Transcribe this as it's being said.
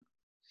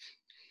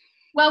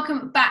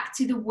Welcome back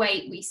to The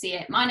Way We See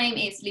It. My name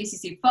is Lucy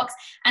Sue Fox,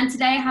 and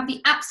today I have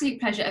the absolute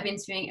pleasure of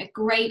interviewing a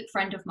great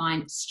friend of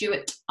mine,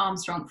 Stewart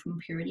Armstrong from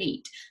Pure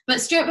Elite.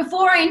 But Stewart,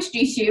 before I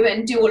introduce you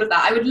and do all of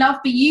that, I would love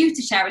for you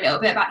to share a little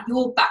bit about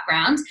your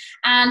background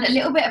and a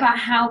little bit about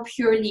how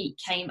Pure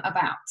Elite came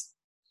about.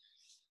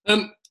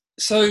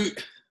 So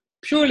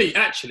Pure Elite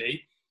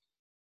actually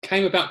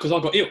came about because I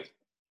got ill,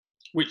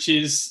 which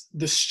is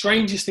the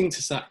strangest thing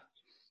to say.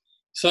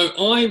 So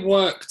I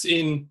worked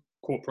in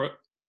corporate.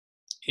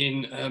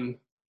 I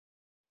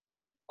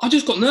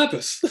just got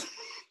nervous.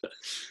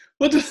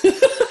 What?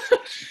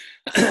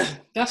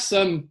 That's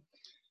I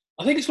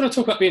think it's when I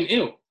talk about being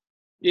ill.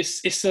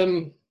 It's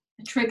A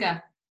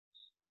trigger.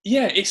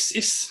 Yeah, it's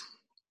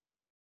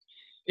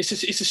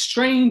a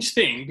strange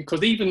thing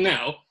because even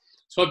now,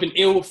 so I've been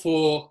ill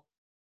for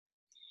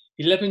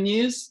 11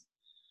 years.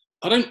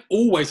 I don't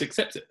always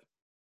accept it.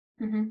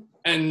 Mm-hmm.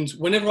 And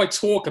whenever I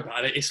talk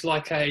about it, it's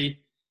like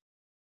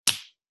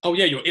oh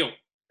yeah, you're ill.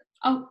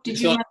 Oh, did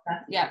you remember?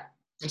 Yeah.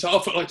 And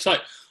so it's like,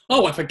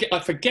 oh, I forget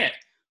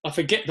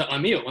that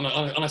I'm ill, and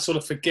I sort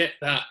of forget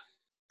that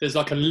there's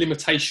like a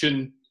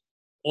limitation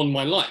on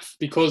my life,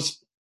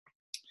 because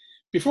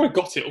before I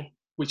got ill,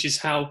 which is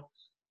how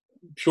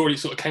Purely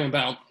sort of came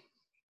about,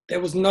 there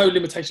was no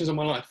limitations on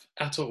my life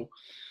at all.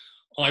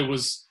 I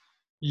was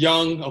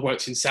young. I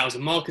worked in sales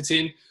and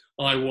marketing.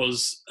 I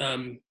was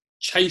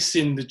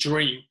chasing the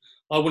dream.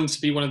 I wanted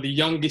to be one of the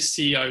youngest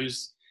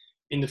CEOs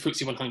in the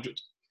FTSE 100.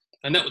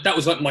 And that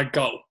was like my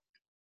goal.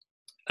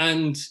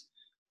 And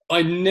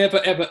I never,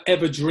 ever,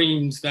 ever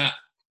dreamed that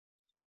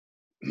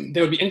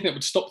there would be anything that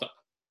would stop that.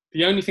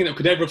 The only thing that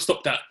could ever have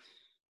stopped that,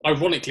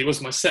 ironically,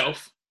 was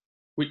myself,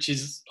 which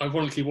is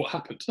ironically what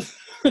happened.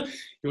 It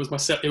was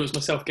myself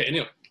getting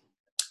ill.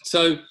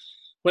 So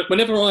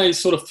whenever I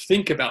sort of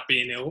think about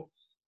being ill,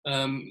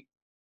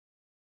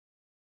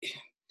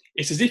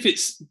 it's as if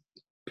it's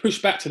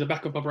pushed back to the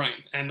back of my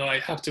brain, and I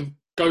have to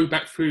go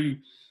back through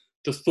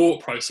the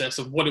thought process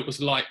of what it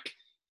was like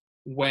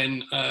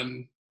when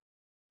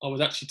I was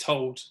actually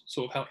told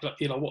sort of how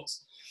ill I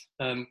was.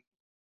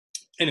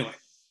 Anyway,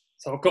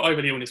 so I've got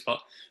over the illness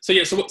part. So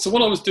yeah, so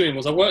what I was doing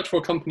was I worked for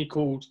a company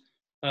called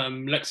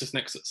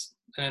LexisNexis,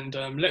 and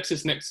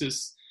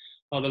LexisNexis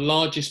are the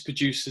largest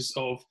producers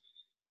of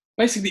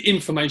basically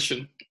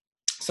information.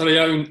 So they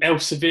own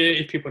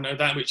Elsevier, if people know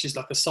that, which is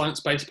like a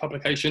science-based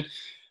publication.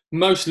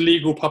 Most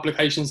legal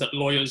publications that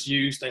lawyers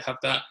use, they have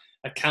that.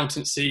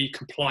 Accountancy,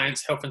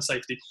 compliance, health and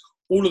safety,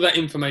 all of that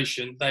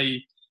information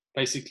they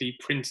basically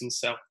print and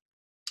sell.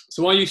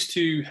 So I used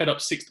to head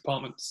up 6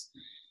 departments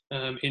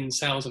in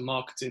sales and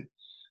marketing,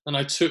 and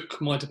I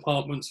took my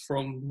departments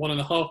from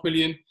 1.5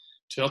 million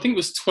to I think it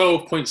was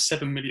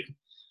 12.7 million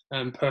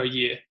per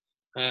year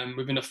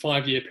within a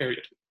 5-year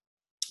period.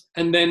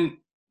 And then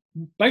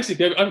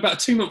basically over about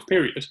a 2-month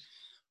period,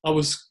 I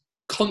was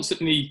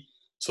constantly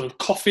sort of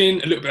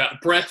coughing, a little bit out of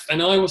breath,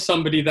 and I was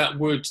somebody that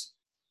would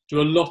do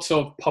a lot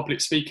of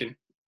public speaking.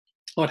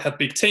 I'd have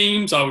big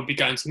teams, I would be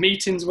going to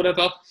meetings,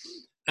 whatever,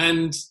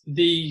 and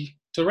the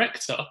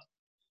director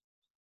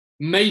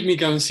made me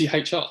go and see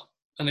HR,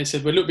 and they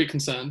said, we're a little bit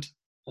concerned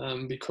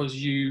because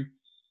you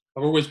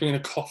are always bringing a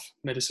cough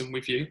medicine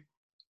with you.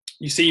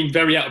 You seem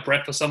very out of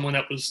breath for someone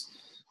that was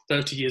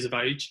 30 years of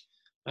age.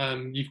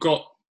 You've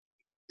got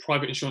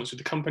private insurance with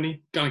the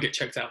company, go and get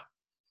checked out.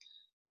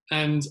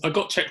 And I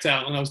got checked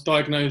out, and I was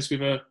diagnosed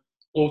with an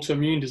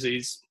autoimmune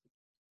disease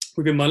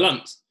within my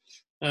lungs.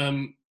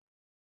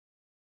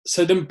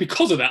 So then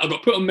because of that, I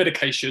got put on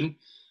medication,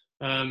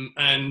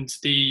 and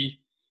the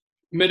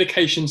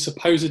medication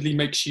supposedly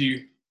makes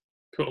you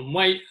put on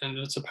weight and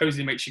it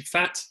supposedly makes you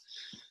fat.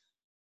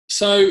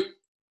 So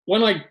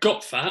when I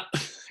got fat,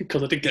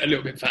 because I did get a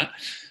little bit fat,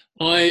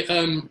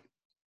 I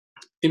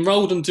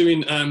enrolled on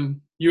doing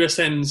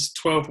USN's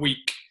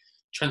 12-week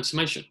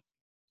transformation,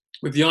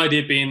 with the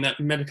idea being that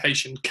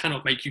medication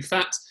cannot make you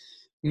fat.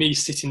 Me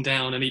sitting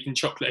down and eating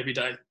chocolate every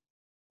day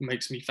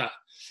makes me fat.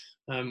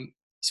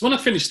 So when I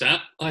finished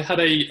that, I had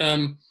a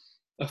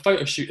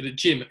photo shoot at a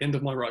gym at the end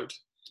of my road,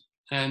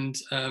 and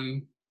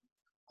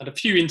had a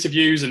few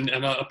interviews, and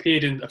I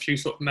appeared in a few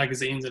sort of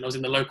magazines, and I was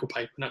in the local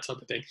paper and that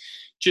type of thing,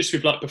 just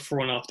with like before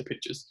and after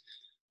pictures.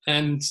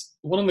 And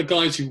one of the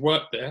guys who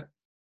worked there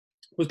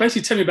was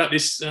basically telling me about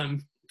this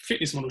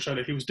fitness model show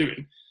that he was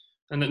doing,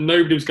 and that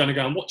nobody was going to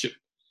go and watch it.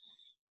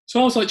 So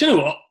I was like, do you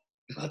know what?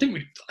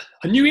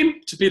 I knew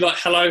him to be like,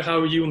 hello, how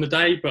are you on the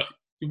day? But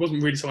he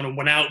wasn't really someone I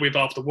went out with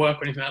after work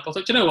or anything like that. But I was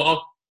like, do you know what?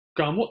 I'll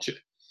go and watch it.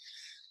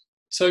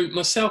 So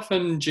myself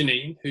and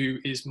Janine, who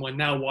is my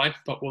now wife,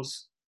 but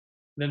was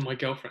then my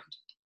girlfriend,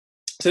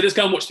 said, let's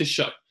go and watch this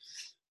show.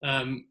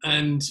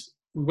 And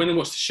we went and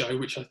watched the show,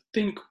 which I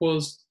think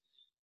was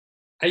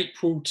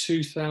April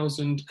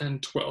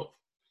 2012.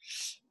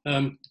 We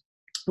went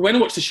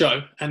and watched the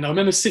show, and I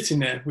remember sitting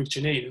there with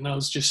Janine, and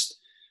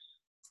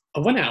I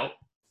went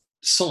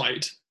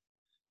outside,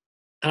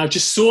 and I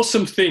just saw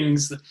some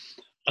things that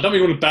I don't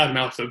really want to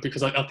badmouth them,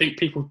 because I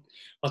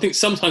think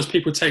sometimes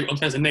people take what I'm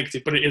saying as a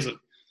negative, but it isn't.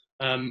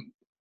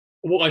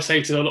 What I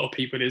say to a lot of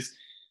people is,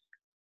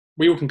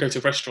 we all can go to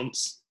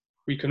restaurants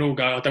We can all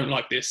go, I don't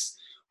like this.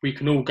 We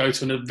can all go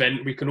to an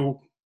event. We can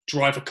all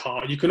drive a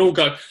car. You can all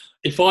go,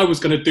 if I was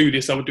going to do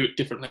this, I would do it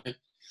differently.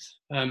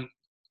 And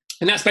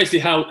that's basically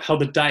how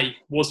the day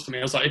was for me.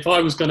 I was like, if I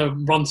was going to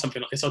run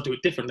something like this, I'll do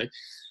it differently.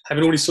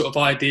 Having all these sort of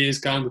ideas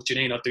going with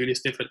Janine, I'll do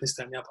this different, this,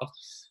 that, and the other.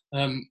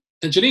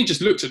 And Janine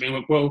just looked at me and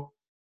went, well,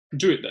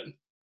 do it then.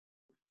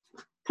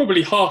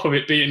 Probably half of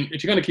it being,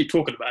 if you're going to keep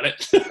talking about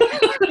it.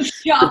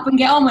 Shut up and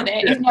get on with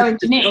it. There's no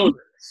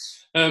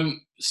Janine.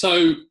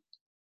 So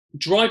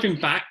driving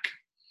back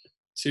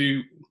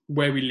to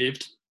where we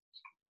lived,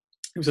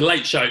 it was a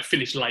late show, it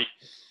finished late.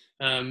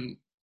 On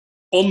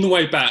the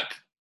way back,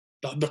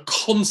 the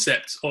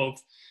concept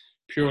of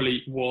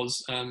Purely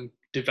was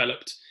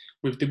developed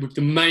with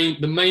the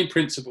main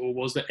principle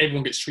was that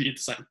everyone gets treated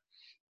the same.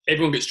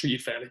 Everyone gets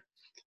treated fairly.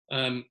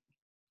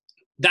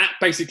 That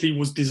basically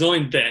was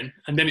designed then,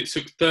 and then it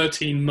took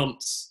 13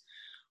 months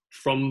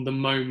from the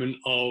moment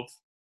of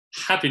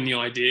having the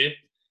idea,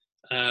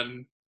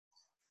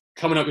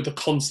 coming up with the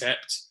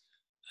concept,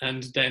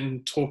 and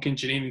then talking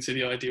Janine into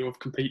the idea of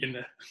competing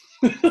there.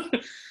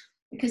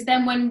 Because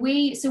then when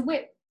I'm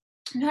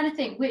trying to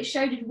think, which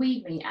show did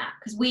we meet at?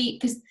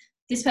 Because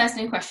this person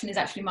in question is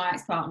actually my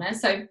ex-partner,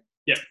 so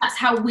yeah, that's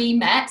how we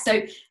met.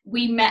 So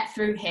we met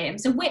through him.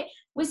 So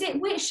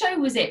which show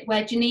was it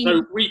where Janine?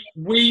 So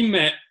we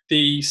met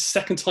the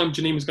second time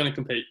Janine was going to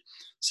compete.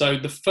 So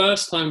the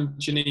first time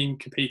Janine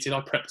competed,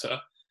 I prepped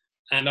her,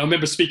 and I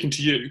remember speaking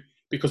to you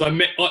because I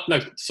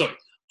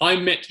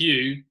met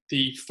you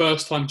the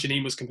first time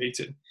Janine was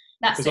competing.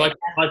 That's because it.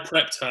 I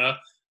prepped her,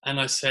 and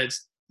I said,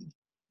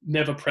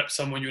 never prep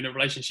someone you're in a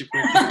relationship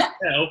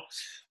with.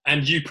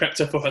 And you prepped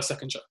her for her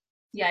second show.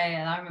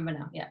 Yeah, I remember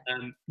now.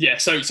 Yeah.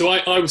 So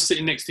I was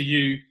sitting next to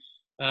you,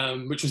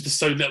 which was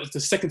that was the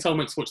second time I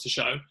went to watch the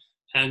show,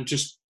 and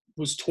just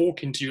was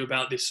talking to you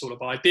about this sort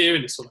of idea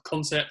and this sort of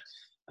concept.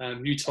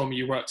 You told me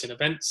you worked in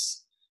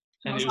events,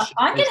 and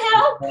I can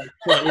help.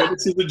 Right, well,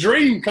 this is the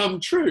dream come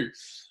true.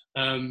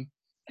 And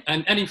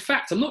in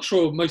fact, I'm not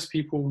sure most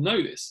people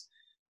know this.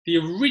 The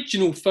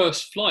original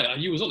first flyer,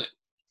 you was on it.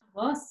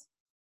 I was.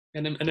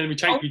 And then we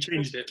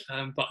changed it.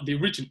 But the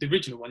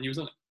original one, you was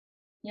on it.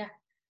 Yeah,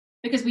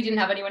 because we didn't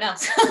have anyone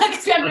else.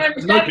 Because we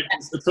hadn't no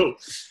pictures at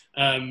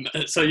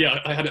all. So yeah,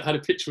 I had a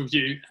picture of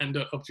you and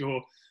of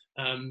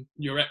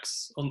your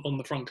ex on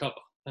the front cover,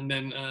 and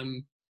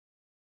then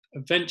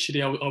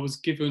eventually I was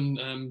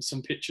given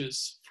some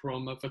pictures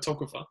from a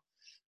photographer,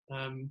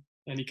 and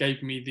he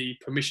gave me the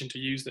permission to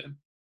use them.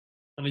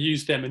 And I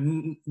used them,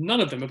 and none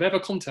of them have ever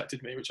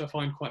contacted me, which I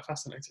find quite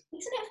fascinating.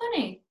 Isn't it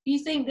funny? You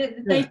think that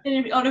they've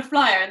been on a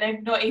flyer and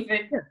they've not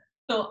even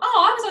thought,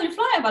 oh, I was on your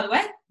flyer, by the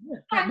way.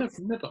 Yeah,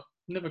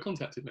 never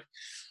contacted me.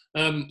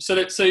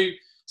 So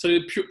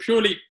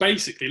purely,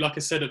 basically, like I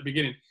said at the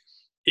beginning,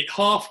 it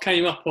half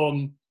came up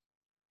on,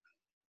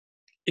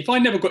 if I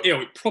never got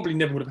ill, it probably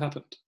never would have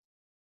happened.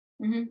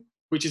 Mm-hmm.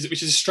 Which is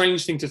a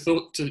strange thing to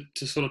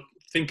sort of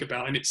think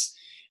about, and it's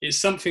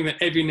something that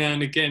every now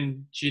and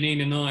again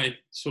Janine and I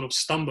sort of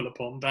stumble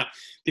upon, that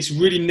this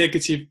really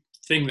negative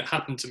thing that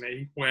happened to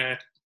me where,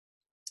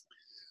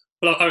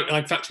 well, I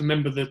in fact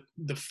remember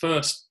the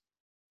first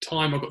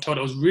time I got told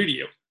I was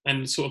really ill,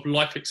 and sort of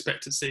life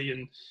expectancy,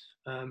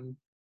 and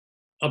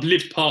I've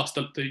lived past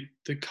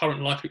the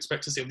current life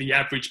expectancy of the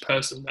average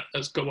person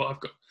that's got what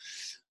I've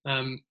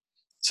got.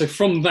 So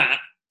from that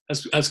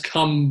has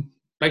come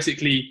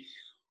basically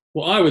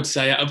what I would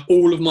say out of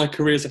all of my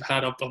careers I've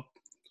had. I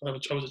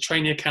was a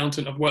trainee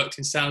accountant. I've worked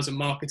in sales and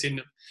marketing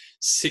at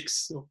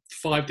 6 or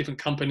 5 different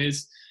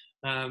companies.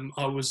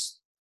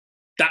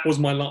 That was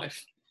my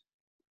life.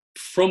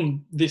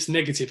 From this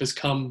negative has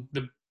come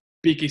the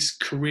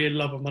biggest career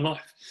love of my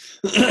life,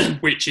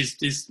 which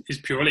is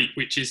Pure Elite,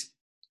 which is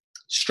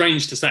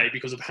strange to say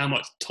because of how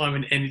much time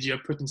and energy I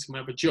put into my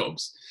other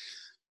jobs.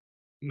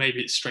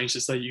 Maybe it's strange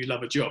to say you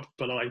love a job,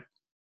 but I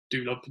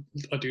do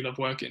love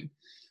working.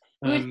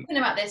 We were talking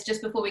about this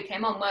just before we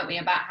came on, weren't we?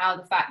 About how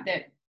the fact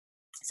that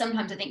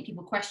sometimes I think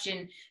people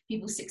question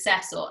people's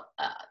success or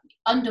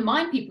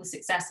undermine people's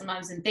success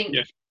sometimes and think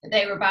that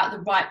they were about the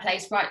right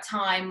place, right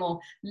time,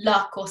 or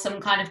luck, or some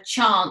kind of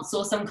chance,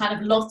 or some kind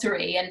of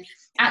lottery. And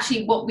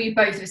actually what we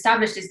both have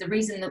established is the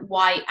reason that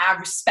why our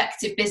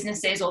respective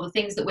businesses or the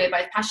things that we're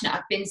both passionate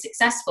have been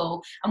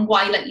successful, and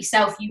why, like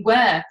yourself, you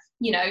were,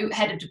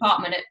 head of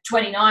department at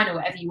 29 or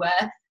whatever you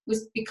were,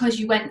 was because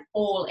you went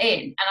all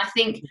in. And I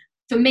think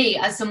for me,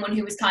 as someone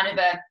who was kind of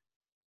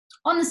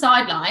on the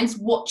sidelines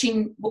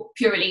watching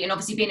Purely and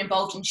obviously being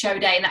involved in show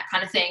day and that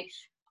kind of thing,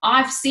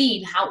 I've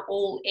seen how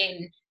all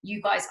in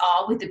you guys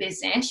are with the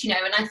business, and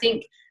I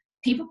think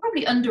people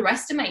probably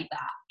underestimate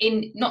that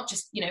in not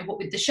just, what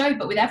with the show,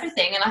 but with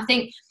everything. And I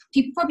think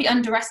people probably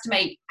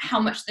underestimate how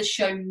much the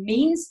show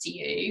means to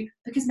you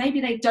because maybe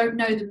they don't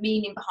know the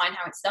meaning behind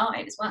how it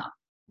started as well.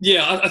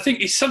 Yeah, I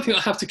think it's something I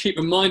have to keep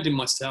reminding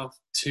myself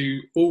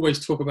to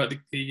always talk about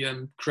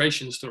the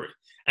creation story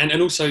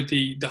and also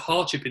the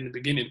hardship in the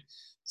beginning.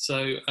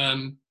 So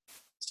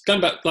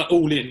going back like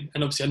all in,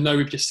 and obviously I know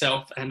with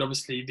yourself and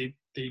obviously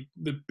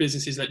the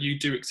businesses that you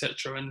do,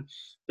 etc., and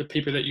the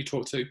people that you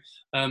talk to,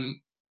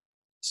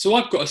 So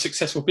I've got a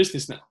successful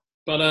business now.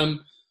 But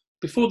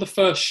before the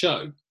first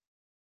show,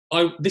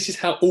 this is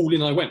how all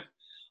in I went.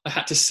 I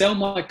had to sell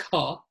my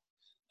car.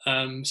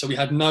 So we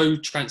had no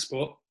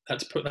transport, had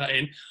to put that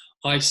in.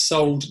 I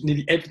sold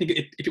nearly everything.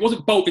 If it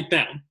wasn't bolted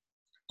down,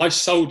 I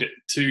sold it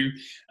to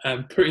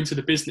put into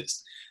the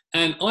business.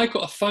 And I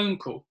got a phone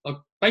call.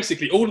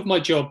 Basically, all of my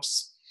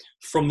jobs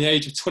from the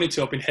age of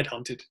 22, I've been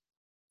headhunted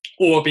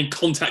or I've been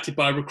contacted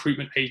by a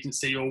recruitment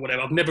agency or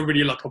whatever. I've never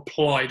really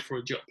applied for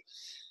a job.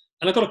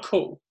 And I got a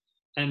call,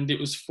 and it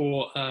was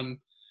for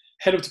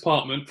head of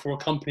department for a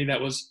company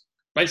that was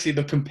basically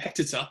the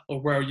competitor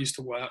of where I used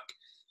to work,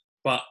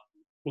 but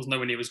was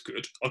nowhere near as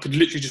good. I could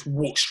literally just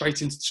walk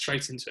straight into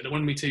it. They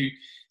wanted me to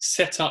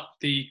set up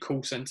the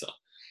call center,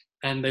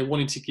 and they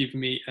wanted to give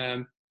me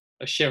a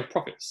share of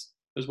profits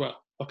as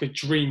well, like a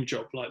dream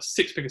job, like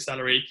 6-figure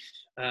salary,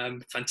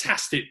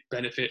 fantastic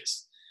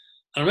benefits.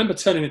 I remember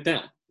turning it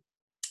down,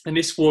 and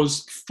this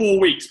was 4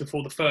 weeks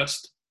before the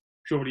first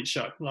Pure Elite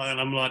show. And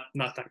I'm like,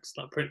 no thanks,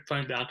 put the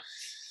phone down.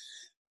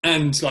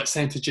 And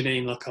saying to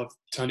Janine, I've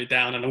turned it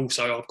down, and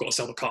also I've got to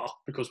sell the car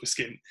because we're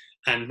skint.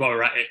 And while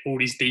we're at it, all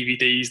these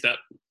DVDs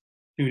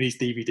who needs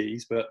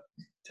DVDs? But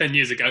 10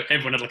 years ago,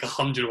 everyone had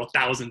 100 or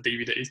 1,000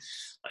 DVDs,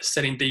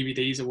 selling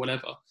DVDs or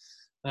whatever.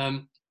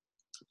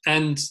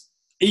 And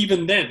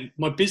even then,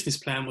 my business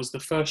plan was the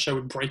first show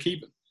would break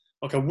even.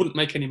 I wouldn't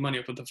make any money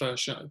off of the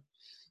first show.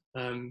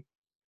 And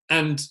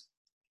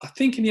I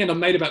think in the end, I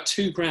made about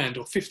 £2,000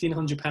 or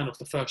 £1,500 off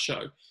the first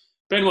show.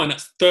 Bear in mind,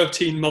 that's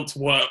 13 months'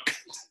 work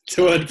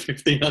to earn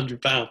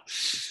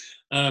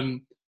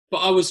 £1,500. But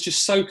I was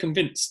just so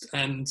convinced,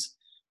 and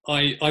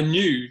I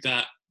knew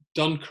that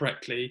done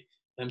correctly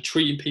and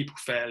treating people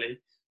fairly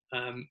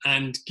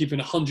and giving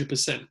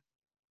 100%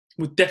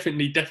 would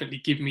definitely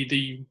give me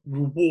the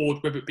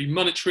reward, whether it be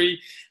monetary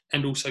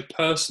and also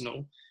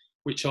personal,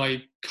 which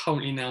I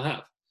currently now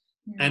have.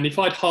 Yeah. And if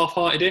I'd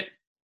half-hearted it,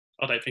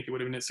 I don't think it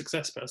would have been a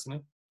success,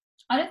 personally.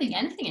 I don't think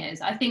anything is.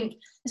 I think,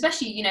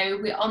 especially,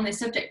 we're on this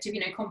subject of,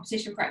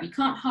 competition prep. You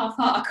can't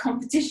half-heart a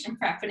competition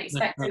prep and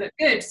expect to look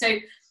good. So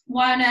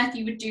why on earth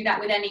you would do that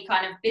with any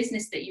kind of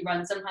business that you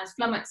run sometimes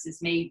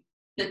flummoxes me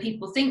that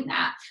people think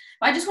that.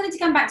 But I just wanted to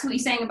come back to what you're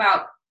saying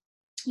about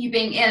you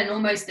being ill and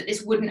almost that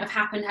this wouldn't have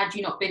happened had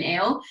you not been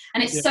ill.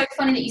 And it's so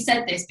funny that you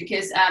said this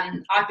because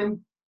I've been,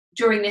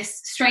 during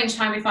this strange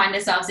time we find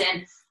ourselves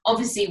in,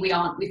 obviously we're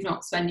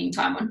not spending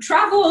time on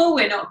travel,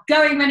 we're not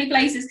going many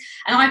places,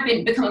 and I've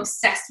become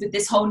obsessed with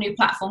this whole new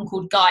platform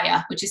called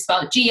Gaia, which is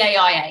spelled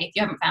Gaia, if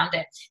you haven't found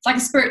it. It's like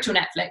a spiritual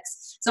Netflix.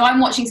 So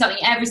I'm watching something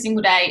every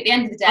single day. At the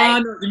end of the day, I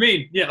know what you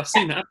mean. Yeah, I've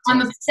seen that.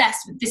 I'm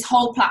obsessed with this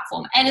whole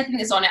platform. Anything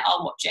that's on it,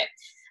 I'll watch it.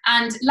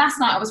 And last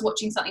night I was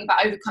watching something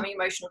about overcoming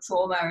emotional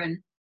trauma and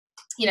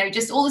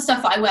just all the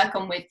stuff that I work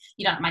on with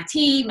my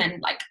team,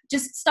 and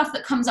just stuff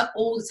that comes up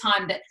all the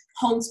time that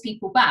holds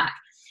people back.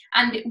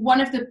 And one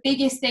of the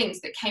biggest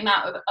things that came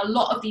out of a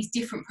lot of these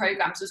different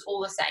programs was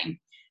all the same,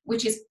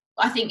 which is,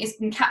 I think, is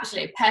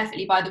encapsulated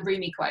perfectly by the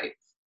Rumi quote: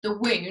 "The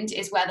wound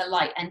is where the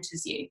light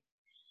enters you."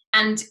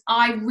 And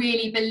I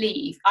really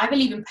believe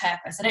in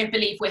purpose. I don't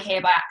believe we're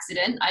here by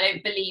accident. I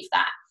don't believe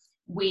that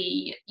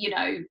we,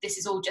 this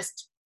is all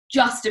just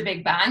a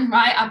big bang,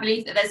 right? I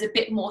believe that there's a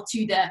bit more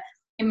to the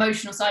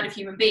emotional side of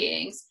human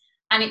beings.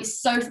 And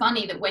it's so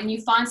funny that when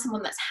you find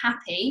someone that's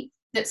happy,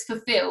 that's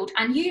fulfilled,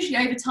 and usually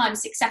over time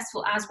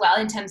successful as well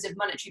in terms of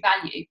monetary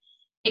value,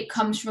 it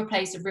comes from a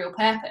place of real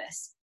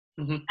purpose.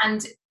 Mm-hmm.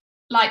 And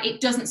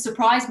it doesn't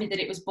surprise me that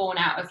it was born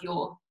out of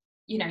your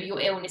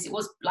illness. It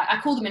was I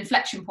call them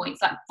inflection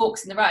points, like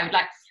forks in the road.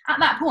 At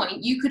that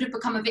point, you could have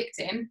become a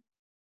victim,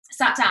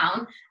 sat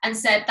down and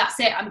said, that's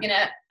it, I'm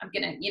gonna,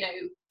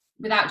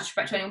 without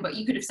disrespect to anyone, but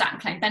you could have sat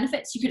and claimed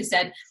benefits. You could have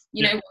said,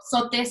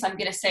 sod this, I'm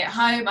gonna stay at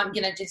home, I'm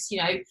gonna just,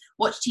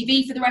 watch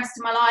TV for the rest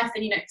of my life,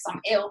 and because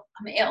I'm ill.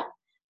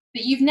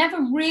 But you've never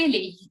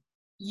really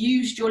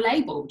used your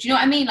label. Do you know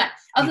what I mean?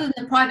 Other than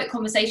the private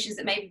conversations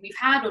that maybe we've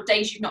had or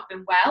days you've not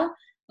been well,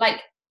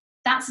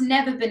 that's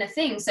never been a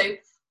thing. So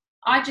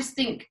I just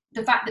think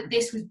the fact that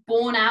this was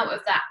born out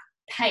of that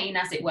pain,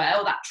 as it were,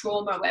 or that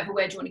trauma, or whatever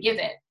word you want to give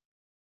it,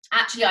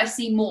 actually I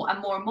see more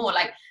and more and more.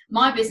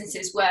 My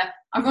businesses were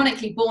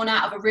ironically born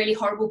out of a really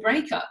horrible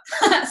breakup.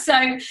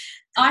 So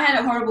I had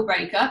a horrible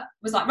breakup,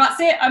 was that's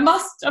it, I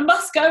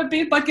must go and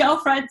be with my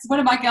girlfriends. One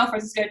of my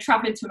girlfriends was going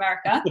traveling to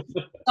America.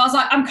 So I was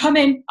I'm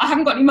coming, I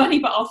haven't got any money,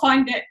 but I'll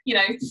find it,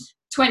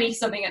 20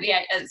 something at the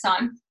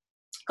time.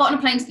 Got on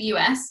a plane to the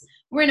US.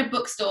 We're in a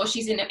bookstore,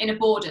 she's in a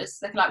Borders,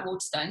 they're like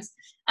Waterstones,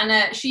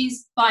 and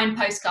she's buying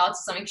postcards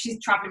or something.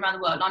 She's traveling around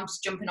the world and I'm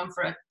just jumping on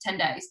for 10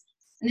 days.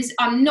 And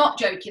I'm not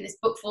joking, this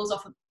book falls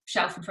off a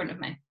shelf in front of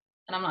me.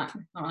 And I'm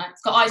all right,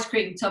 it's got ice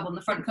cream tub on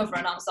the front cover.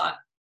 And I was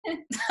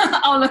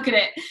I'll look at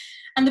it.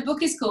 And the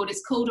book is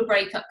called A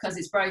Breakup Because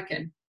It's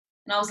Broken.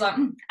 And I was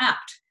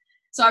apt.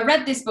 So I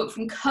read this book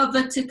from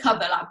cover to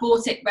cover,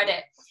 bought it, read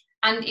it.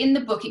 And in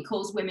the book, it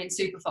calls women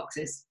super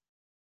foxes.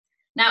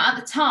 Now, at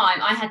the time,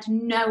 I had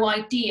no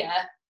idea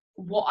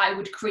what I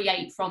would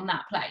create from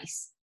that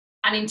place.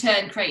 And in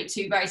turn, create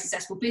 2 very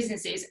successful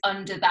businesses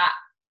under that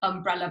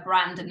umbrella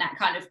brand and that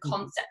kind of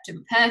concept of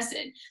a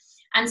person.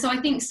 And so I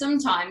think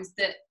sometimes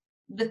that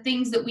the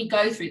things that we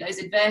go through, those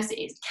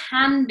adversities,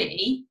 can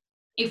be,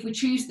 if we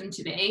choose them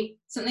to be,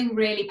 something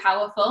really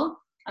powerful.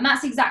 And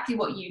that's exactly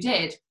what you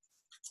did.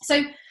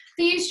 So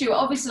for you, Stuart,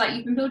 obviously, like,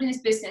 you've been building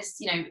this business,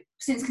 you know,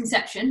 since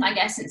conception, I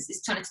guess, since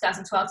this kind of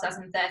 2012,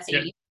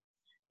 2013. Yeah.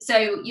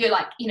 So you're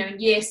like, you know, in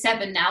year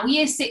 7 now,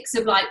 year 6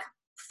 of like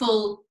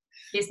full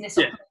business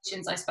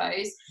operations, I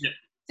suppose. Yeah.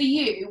 For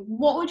you,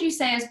 what would you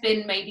say has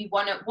been maybe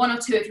one or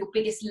two of your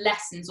biggest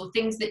lessons, or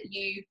things that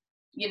you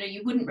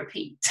wouldn't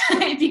repeat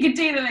if you could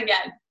do them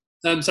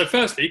again? So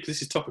firstly, because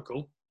this is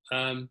topical,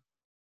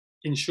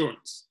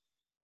 insurance.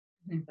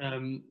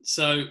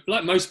 So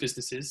like most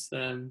businesses,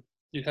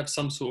 you have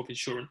some sort of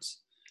insurance.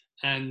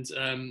 And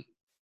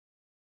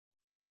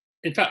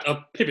in fact,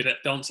 I'll pivot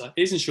that answer.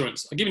 It is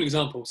insurance. I'll give you an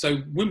example.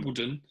 So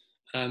Wimbledon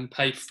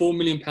pay £4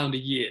 million a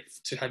year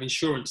to have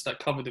insurance that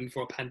covered them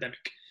for a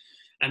pandemic.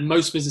 And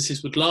most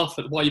businesses would laugh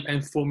at, why are you paying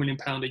 £4 million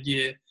a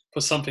year for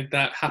something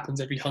that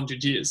happens every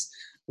 100 years?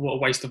 What a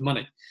waste of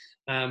money.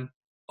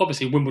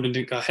 Obviously, Wimbledon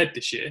didn't go ahead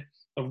this year,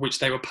 of which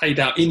they were paid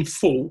out in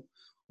full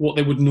what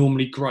they would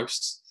normally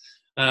gross.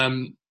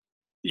 So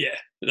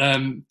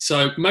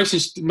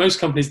most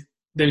companies,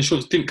 their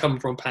insurance didn't come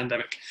from a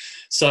pandemic.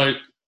 So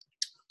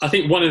I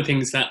think one of the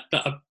things that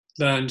I've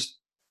learned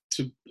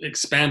to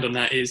expand on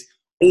that is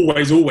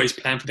always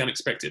plan for the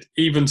unexpected,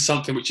 even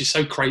something which is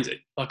so crazy,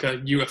 like a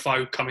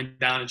UFO coming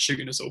down and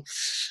shooting us all,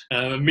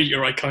 a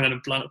meteorite coming down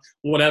and blowing up,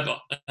 whatever.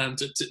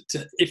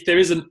 If there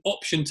is an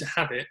option to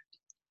have it,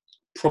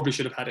 probably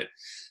should have had it.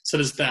 So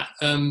there's that.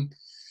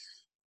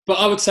 But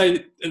I would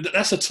say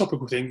that's a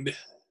topical thing.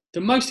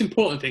 The most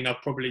important thing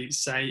I'd probably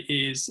say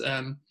is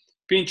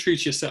being true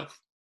to yourself.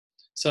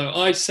 So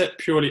I set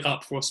Purely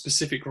up for a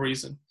specific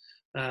reason,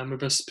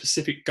 with a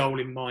specific goal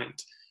in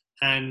mind,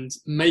 and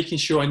making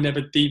sure I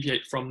never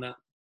deviate from that.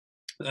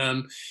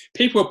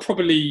 People are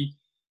probably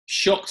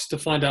shocked to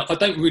find out I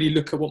don't really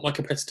look at what my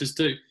competitors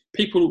do.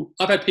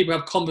 I've had people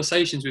have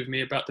conversations with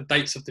me about the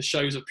dates of the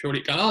shows of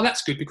Purely, going, oh,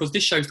 that's good because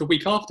this show's the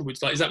week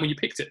afterwards. Like, is that when you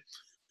picked it?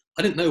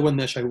 I didn't know when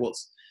their show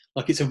was.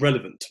 Like, it's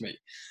irrelevant to me.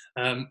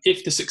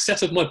 If the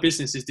success of my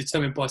business is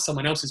determined by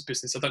someone else's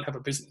business, I don't have a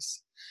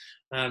business.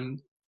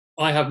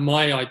 I have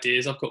my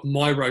ideas. I've got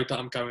my road that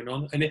I'm going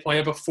on. And if I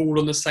ever fall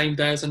on the same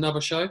day as another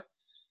show,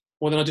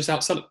 well, then I just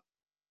outsell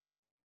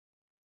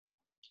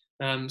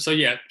it. So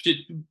yeah,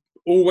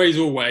 always,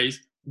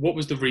 what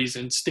was the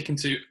reason? Sticking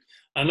to,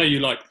 I know you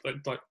like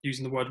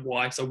using the word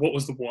why. So what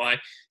was the why?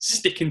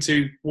 Sticking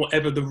to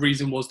whatever the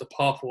reason was, the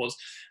path was,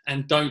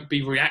 and don't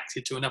be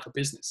reacted to another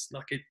business.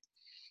 Like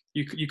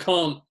you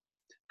can't,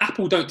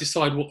 Apple don't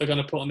decide what they're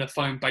going to put on their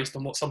phone based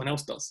on what someone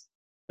else does.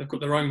 They've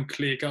got their own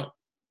clear goal.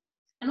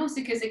 And also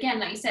because, again,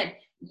 like you said,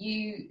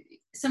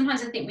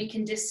 sometimes I think we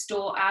can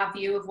distort our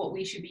view of what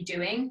we should be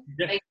doing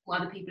based on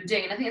what other people are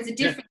doing. And I think there's a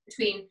difference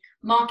between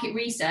market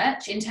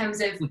research in terms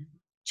of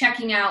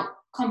checking out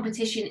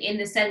competition in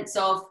the sense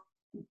of,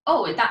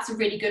 oh, that's a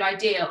really good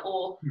idea,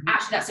 or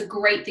actually that's a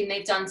great thing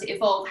they've done to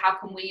evolve. How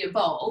can we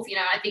evolve? You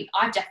know, I think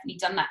I've definitely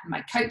done that in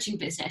my coaching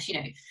business, you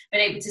know,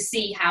 been able to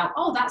see how,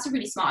 oh, that's a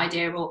really smart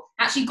idea, or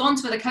actually gone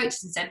to other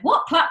coaches and said,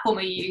 what platform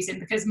are you using?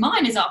 Because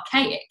mine is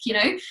archaic, you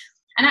know,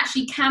 and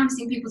actually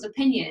canvassing people's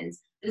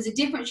opinions. There's a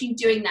difference between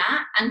doing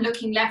that and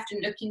looking left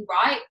and looking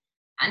right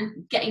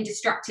and getting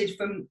distracted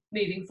from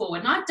moving forward.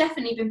 And I've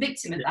definitely been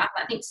victim of that.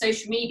 I think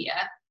social media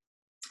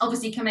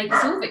obviously can make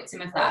us all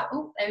victim of that.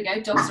 Oh, there we go.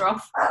 Dogs are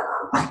off.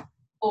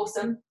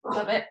 Awesome.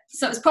 Love it.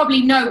 So it's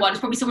probably no one. It's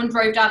probably someone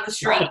drove down the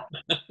street.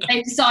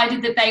 They've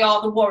decided that they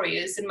are the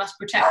warriors and must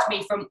protect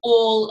me from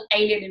all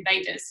alien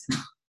invaders.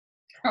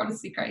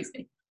 Honestly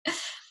crazy.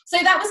 So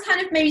that was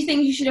kind of maybe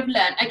things you should have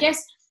learned. I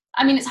guess,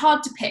 I mean, it's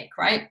hard to pick,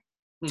 right?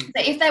 So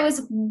if there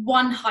was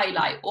one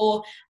highlight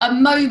or a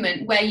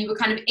moment where you were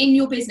kind of in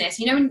your business,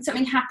 you know, when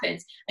something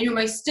happens and you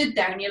almost stood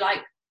there and you're like,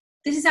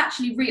 this is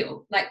actually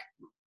real. Like,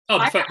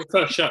 the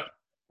first show.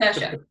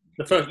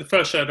 The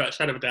first show, about a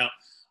shadow of a doubt.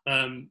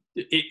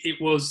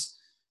 It was,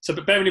 so,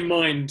 but bearing in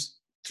mind,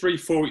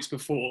 3-4 weeks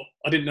before,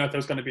 I didn't know if there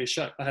was going to be a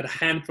show. I had a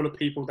handful of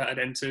people that had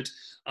entered.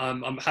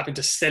 I'm having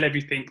to sell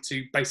everything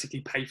to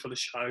basically pay for the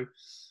show.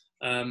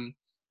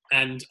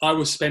 And I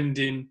was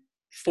spending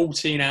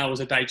 14 hours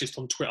a day just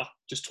on Twitter,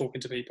 just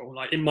talking to people.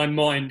 Like, in my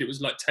mind, it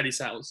was like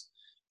telesales.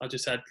 I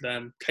just had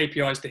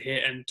KPIs to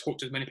hit and talk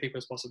to as many people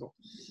as possible.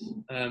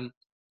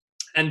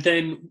 And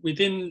then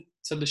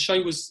so the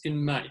show was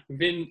in May.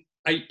 Within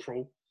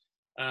April,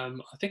 I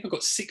think I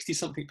got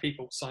 60-something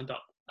people signed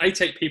up.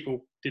 88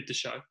 people did the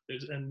show,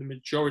 and the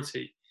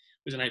majority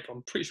was in April.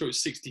 I'm pretty sure it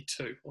was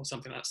 62 or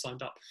something like that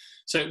signed up.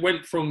 So it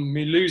went from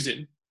me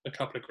losing a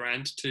couple of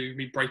grand to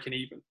me breaking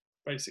even,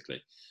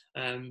 basically.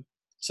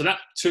 So that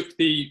took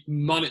the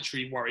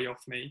monetary worry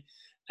off me.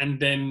 And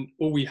then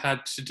all we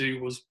had to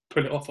do was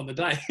put it off on the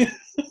day.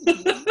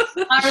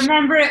 I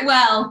remember it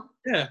well.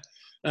 Yeah.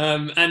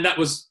 And that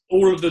was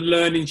all of the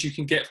learnings you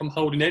can get from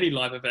holding any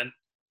live event.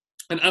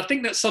 And I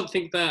think that's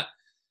something that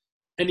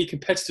any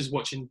competitors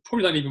watching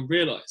probably don't even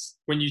realise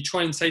when you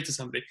try and say to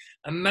somebody,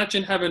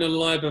 imagine having a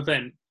live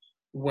event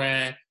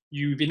where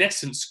you've in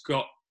essence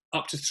got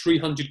up to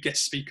 300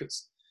 guest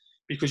speakers,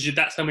 because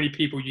that's how many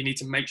people you need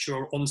to make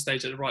sure are on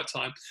stage at the right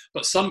time.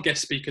 But some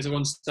guest speakers are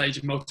on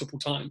stage multiple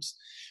times.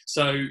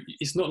 So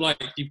it's not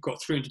like you've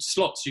got 300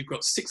 slots, you've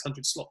got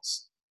 600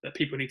 slots that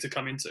people need to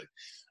come into.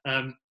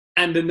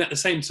 And then at the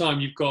same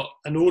time, you've got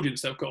an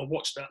audience that have got to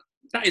watch that.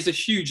 That is a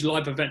huge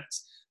live event.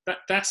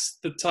 That's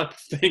the type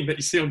of thing that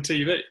you see on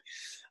TV.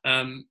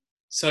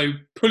 So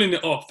pulling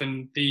it off,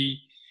 and the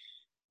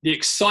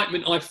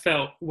excitement I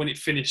felt when it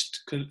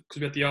finished, because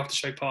we had the after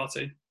show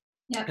party.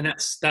 Yep. And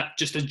that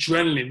just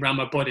adrenaline around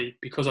my body,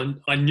 because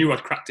I knew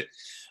I'd cracked it.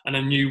 And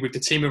I knew with the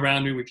team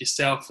around me, with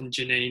yourself and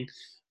Janine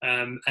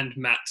and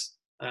Matt,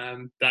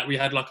 that we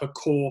had like a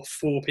core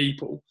 4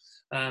 people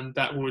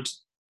that would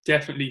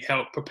definitely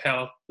help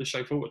propel the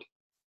show forward.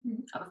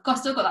 I've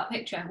still got that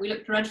picture. We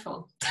look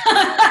dreadful.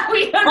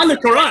 I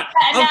look all right.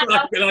 I've got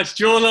like a nice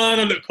jawline.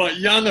 I look quite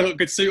young. I've got a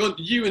good suit on.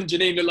 You and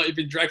Janine look like you've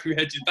been dragged through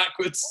hedges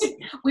backwards.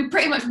 We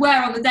pretty much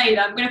were on the day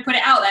that I'm going to put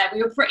it out there.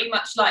 We were pretty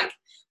much like,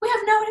 we have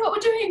no idea what we're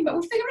doing, but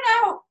we'll figure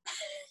it out.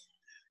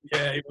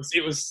 Yeah,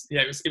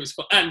 it was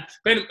fun. And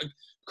then,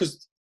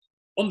 because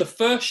on the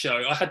first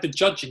show, I had the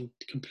judging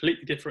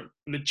completely different,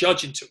 and the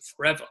judging took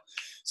forever.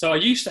 So I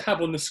used to have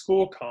on the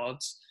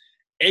scorecards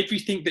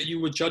everything that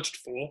you were judged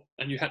for,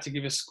 and you had to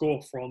give a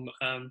score from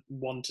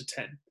 1 to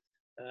 10.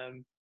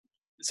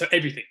 So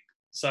everything.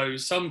 So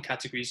some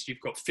categories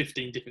you've got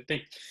 15 different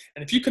things,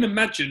 and if you can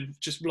imagine,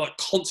 just like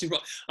constantly.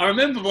 I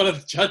remember one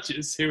of the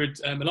judges who had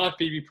an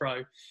IFBB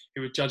pro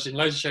who had judged in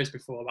loads of shows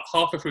before. About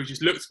halfway through,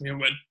 just looked at me and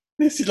went,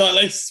 "This is like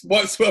this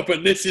works well,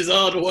 but this is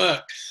hard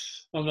work."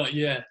 I'm like,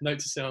 "Yeah, note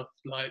to self,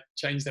 like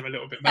change them a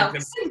little bit, make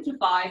them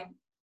simplify."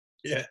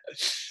 Yeah,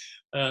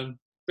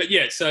 but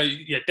yeah, so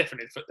yeah,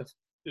 definitely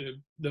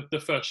the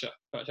first show.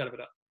 But chat about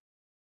that.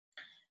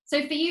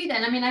 So for you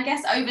then, I mean, I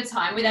guess over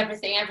time with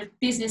every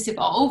business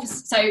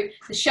evolves. So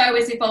the show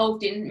has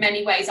evolved in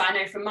many ways, I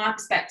know from my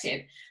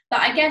perspective. But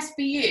I guess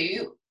for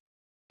you,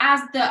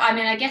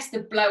 I guess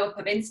the blow up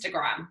of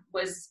Instagram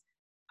was,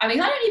 I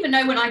don't even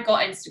know when I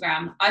got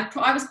Instagram.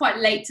 I was quite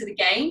late to the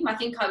game. I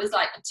think I was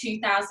like a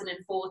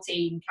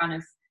 2014 kind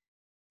of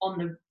on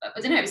the, I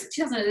don't know, it was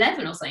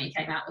 2011 or something it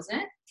came out,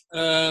 wasn't it?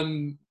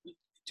 Do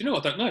you know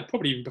what? I don't know.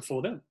 Probably even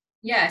before then.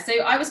 Yeah, so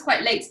I was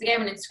quite late to the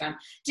game on Instagram.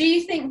 Do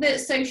you think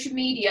that social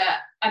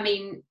media,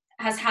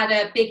 has had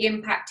a big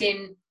impact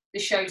in the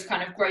show's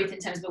kind of growth in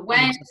terms of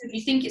awareness? Do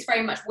you think it's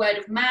very much word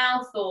of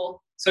mouth or?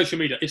 Social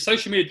media. If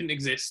social media didn't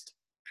exist,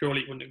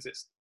 purely it wouldn't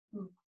exist.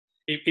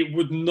 It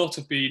would not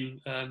have been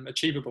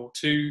achievable.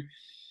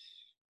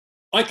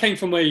 I came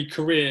from a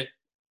career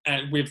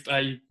with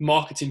a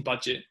marketing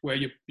budget where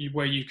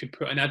you could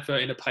put an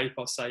advert in a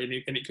paper, say,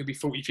 and it could be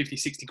 40, 50,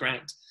 60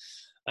 grand.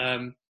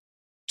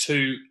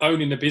 To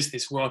owning a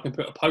business where I can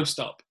put a post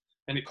up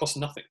and it costs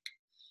nothing.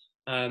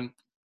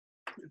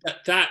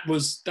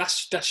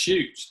 That's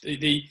huge.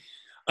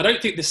 I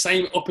don't think the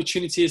same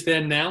opportunity is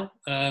there now.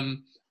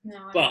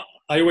 But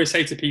I always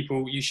say to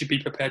people, you should be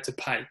prepared to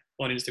pay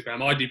on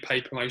Instagram. I do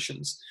paid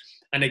promotions.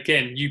 And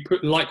again, you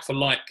put like for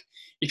like.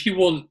 If you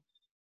want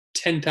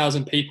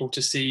 10,000 people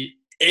to see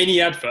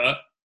any advert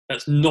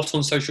that's not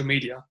on social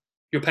media,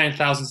 you're paying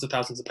thousands of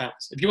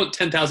pounds. If you want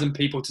 10,000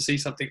 people to see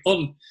something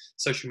on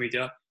social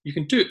media, you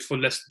can do it for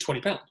less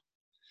than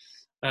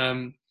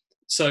 £20.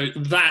 So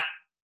that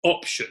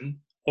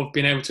option of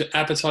being able to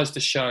advertise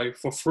the show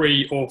for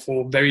free or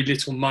for very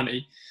little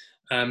money,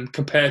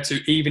 compared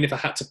to even if I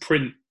had to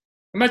print,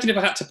 imagine if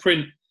I had to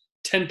print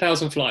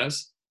 10,000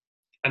 flyers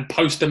and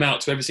post them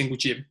out to every single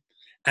gym,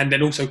 and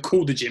then also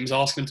call the gyms,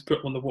 ask them to put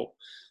them on the wall.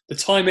 The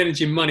time,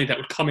 energy, and money that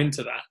would come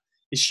into that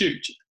is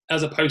huge,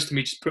 as opposed to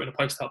me just putting a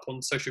post up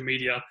on social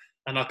media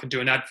and I can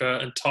do an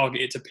advert and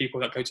target it to people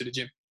that go to the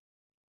gym.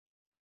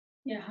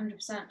 Yeah,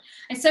 100%.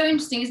 It's so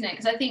interesting, isn't it?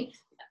 Because I think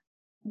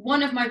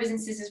one of my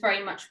businesses has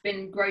very much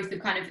been growth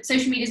of kind of,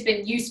 social media has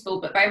been useful,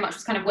 but very much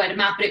was kind of word of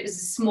mouth, but it was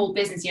a small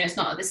business, it's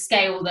not at the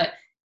scale that,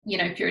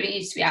 Purely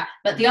used to be at.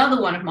 But the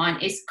other one of mine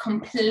is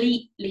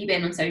completely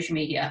been on social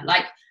media.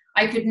 Like,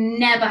 I could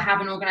never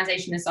have an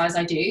organization the size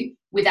I do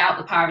without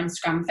the power of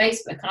Instagram and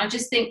Facebook. And I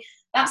just think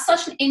that's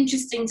such an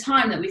interesting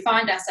time that we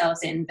find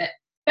ourselves in, that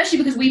especially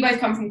because we both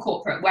come from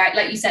corporate, where,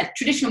 like you said,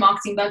 traditional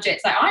marketing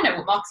budgets, like I know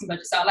what marketing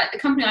budgets are. Like the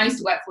company I used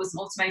to work for was an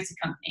automotive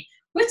company.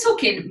 We're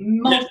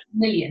talking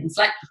multi-millions,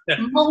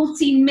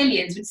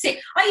 multi-millions.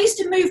 I used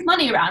to move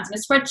money around in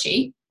a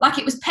spreadsheet like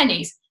it was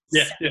pennies.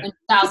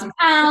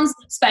 £7,000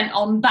 spent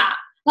on that.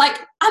 I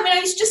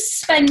used to just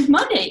spend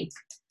money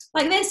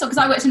like this because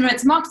I worked in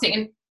events marketing.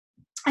 And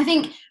I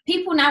think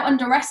people now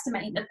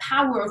underestimate the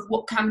power of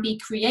what can be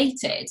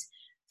created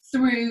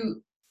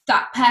through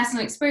that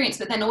personal experience,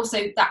 but then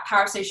also that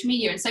power of social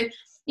media. And so,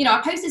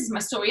 I posted this in my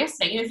story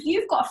yesterday. If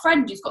you've got a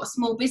friend who's got a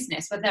small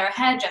business, whether they're a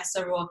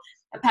hairdresser or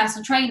a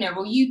personal trainer,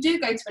 or you do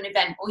go to an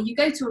event or you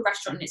go to a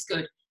restaurant and it's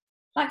good,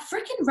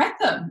 freaking rep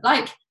them.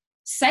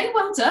 Say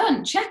well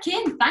done, check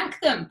in, thank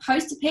them,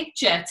 post a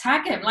picture,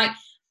 tag them.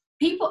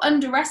 people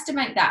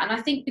underestimate that. And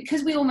I think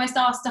because we almost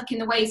are stuck in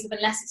the ways of,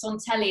 unless it's on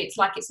telly, it's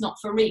like it's not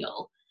for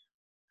real.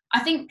 I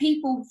think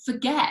people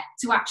forget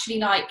to actually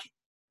like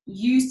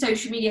use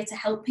social media to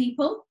help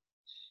people.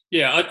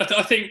 Yeah,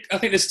 I think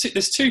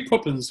there's two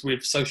problems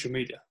with social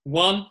media.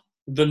 One,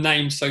 the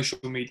name social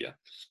media.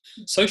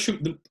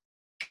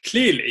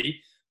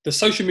 Clearly, the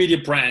social media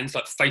brands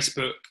like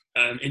Facebook,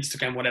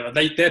 Instagram, whatever,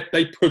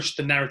 they push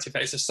the narrative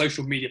that it's a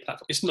social media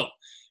platform. It's not.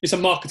 It's a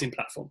marketing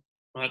platform.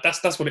 Right?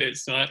 That's what it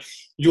is. Right?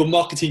 You're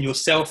marketing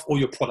yourself or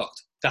your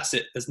product. That's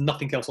it. There's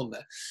nothing else on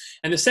there.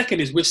 And the second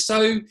is we're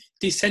so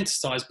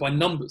desensitized by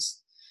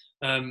numbers.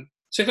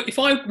 So if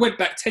I went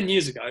back 10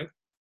 years ago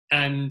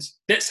and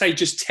let's say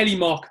just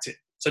telemarketing,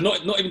 so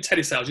not even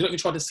telesales, you're not even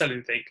trying to sell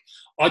anything.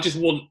 I just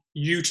want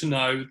you to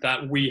know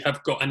that we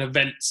have got an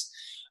event.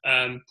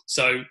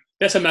 So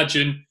let's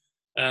imagine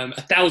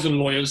 1,000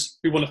 lawyers.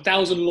 We want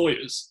 1,000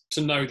 lawyers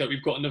to know that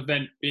we've got an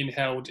event being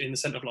held in the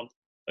centre of London.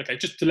 Okay,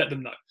 just to let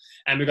them know.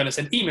 And we're going to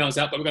send emails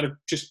out, but we're going to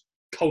just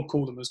cold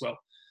call them as well.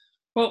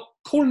 Well,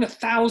 calling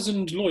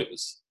 1,000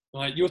 lawyers,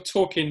 right? You'd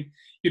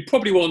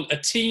probably want a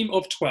team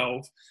of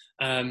 12.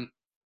 And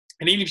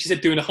even if you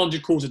said doing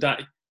 100 calls a day,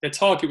 their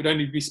target would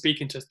only be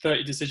speaking to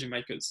 30 decision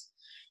makers.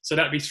 So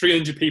that'd be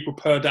 300 people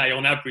per day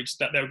on average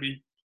that they'll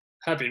be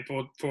having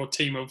for a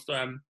team of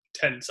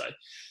 10, say.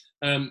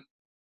 Well,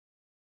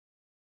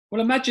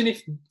 imagine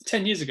if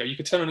 10 years ago you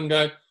could turn around and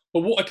go,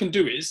 well, what I can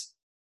do is,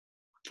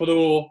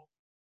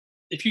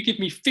 if you give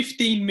me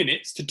 15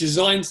 minutes to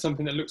design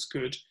something that looks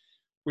good,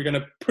 we're going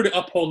to put it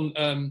up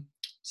on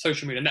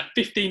social media. And that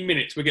 15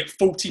 minutes, we get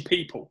 40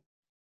 people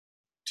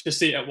to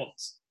see it at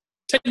once.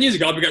 10 years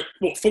ago, I'd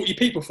go, 40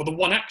 people for the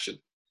one action?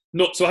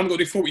 Not, so I haven't got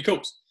to do 40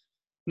 calls.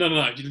 No,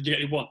 you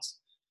get it once.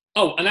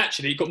 Oh, and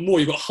actually, you've got more,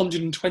 you've got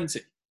 120.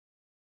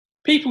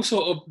 People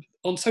sort of,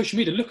 on social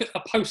media, look at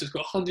a post that's got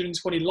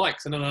 120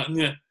 likes, and I'm like,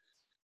 yeah,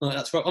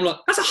 that's right. I'm like,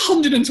 that's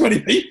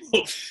 120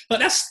 people. Like,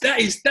 that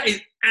is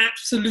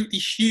absolutely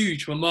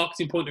huge from a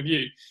marketing point of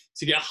view,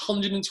 to get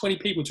 120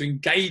 people to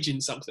engage in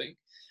something.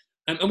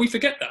 And we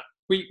forget that.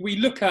 We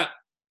look at,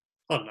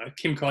 I don't know,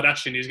 Kim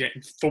Kardashian who's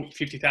getting 40,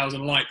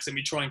 50,000 likes, and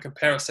we try and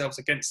compare ourselves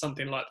against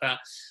something like that.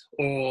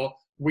 Or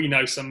we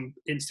know some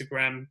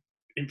Instagram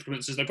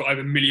influencers, they've got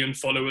over 1 million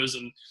followers,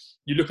 and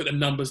you look at the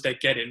numbers they're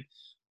getting.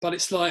 But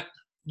it's like,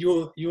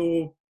 you'll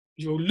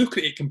look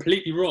at it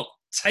completely wrong.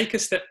 Take a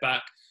step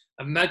back.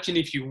 Imagine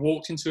if you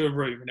walked into a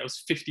room and there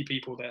was 50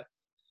 people there,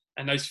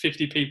 and those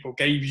 50 people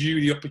gave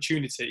you the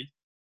opportunity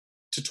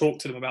to talk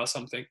to them about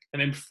something.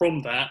 And then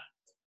from that,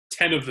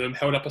 10 of them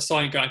held up a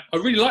sign going, I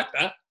really like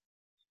that.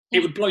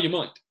 It would blow your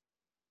mind.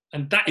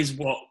 And that is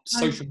what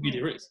social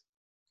media is.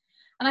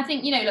 And I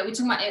think, like we're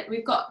talking about it,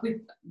 we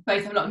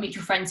both have a lot of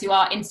mutual friends who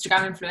are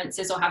Instagram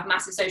influencers or have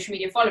massive social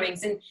media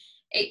followings. And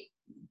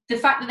the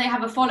fact that they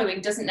have a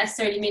following doesn't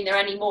necessarily mean they're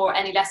any more or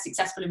any less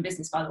successful in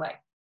business, by the way.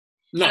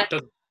 No, it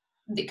doesn't.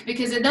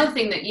 Because another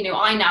thing that,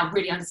 I now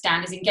really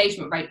understand is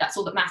engagement rate. That's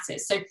all that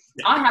matters. So yeah.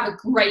 I have a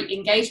great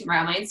engagement rate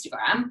on my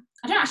Instagram.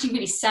 I don't actually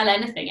really sell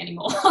anything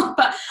anymore,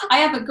 but I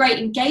have a great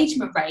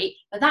engagement rate.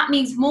 But that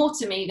means more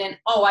to me than,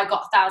 I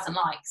got 1,000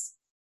 likes.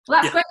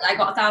 Well, that's great that I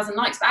got 1,000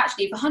 likes, but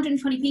actually if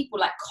 120 people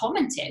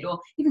commented, or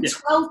even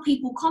 12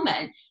 people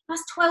comment,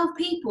 that's 12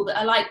 people that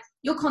are like,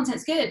 your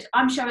content's good,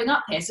 I'm showing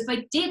up here. So if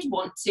I did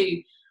want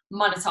to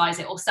monetize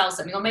it or sell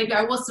something, or maybe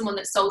I was someone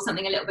that sold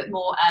something a little bit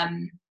more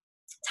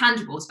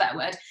tangible, is a better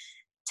word,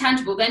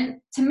 tangible,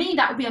 then to me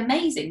that would be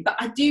amazing. But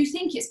I do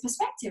think it's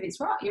perspective. It's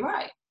right. You're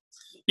right.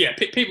 Yeah,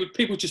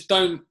 people just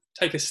don't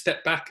take a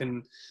step back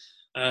and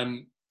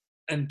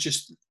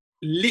just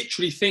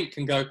literally think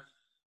and go,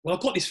 well, I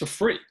got this for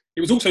free.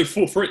 It was also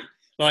for free.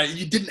 Like,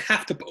 you didn't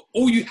have to,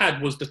 all you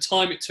had was the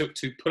time it took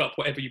to put up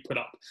whatever you put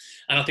up.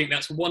 And I think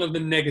that's one of the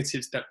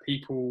negatives that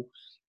people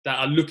that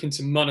are looking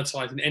to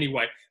monetize in any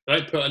way, they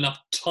don't put enough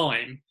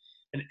time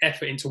and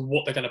effort into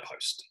what they're going to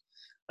post.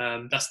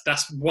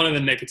 That's one of the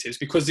negatives,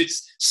 because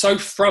it's so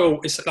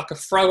it's like a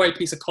throwaway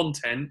piece of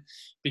content,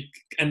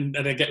 and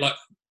they get like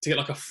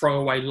a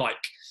throwaway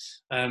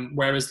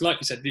whereas, like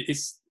you said,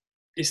 it's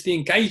the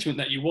engagement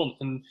that you want,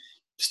 and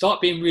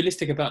start being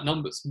realistic about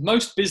numbers.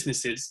 Most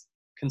businesses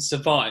can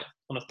survive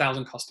on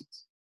 1,000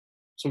 customers.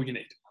 That's all you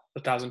need,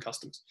 1,000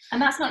 customers.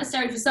 And that's not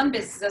necessarily for some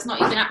businesses. That's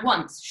not even at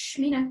once.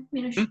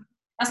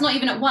 That's not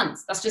even at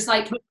once. That's just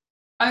like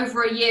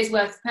over a year's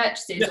worth of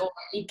purchases or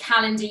a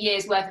calendar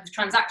year's worth of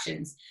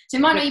transactions. So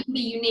it might not even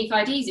be unique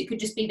IDs. It could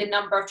just be the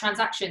number of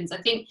transactions.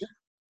 I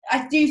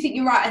do think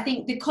you're right. I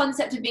think the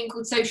concept of being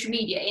called social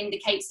media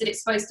indicates that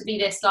it's supposed to be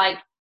this like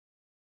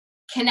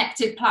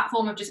connected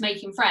platform of just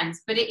making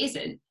friends, but it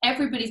isn't.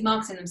 Everybody's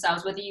marketing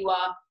themselves, whether you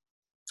are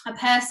a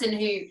person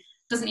who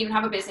doesn't even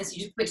have a business,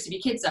 you just put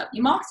your kids up,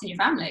 you're marketing your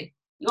family.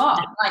 You are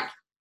like,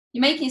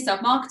 you're making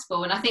yourself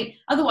marketable. And I think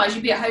otherwise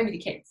you'd be at home with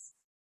your kids.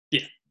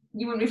 Yeah.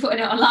 You wouldn't be putting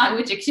it online,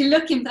 would you? Because you're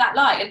looking for that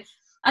like. And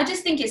I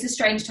just think it's a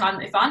strange time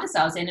that we find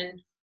ourselves in.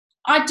 And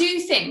I do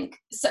think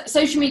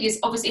social media's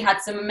obviously had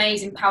some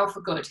amazing power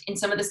for good in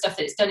some of the stuff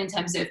that it's done in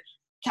terms of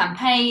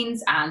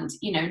campaigns and,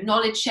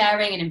 knowledge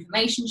sharing and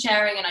information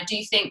sharing. And I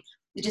do think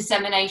the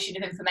dissemination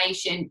of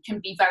information can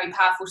be very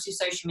powerful through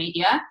social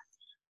media.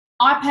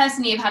 I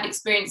personally have had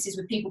experiences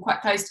with people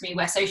quite close to me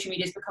where social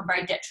media has become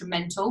very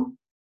detrimental,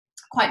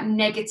 quite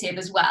negative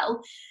as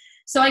well.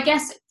 So I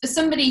guess for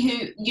somebody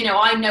who, you know,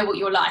 I know what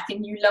you're like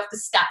and you love the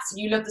stats and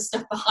you love the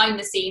stuff behind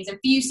the scenes, and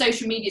for you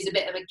social media is a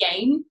bit of a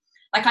game.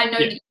 Like I know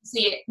that you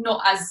see it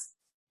not as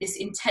this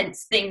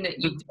intense thing that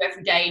you do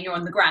every day and you're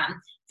on the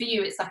gram. For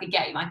you it's like a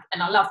game,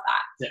 and I love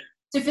that.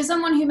 So for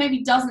someone who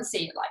maybe doesn't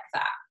see it like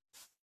that,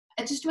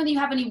 I just whether you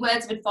have any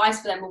words of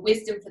advice for them or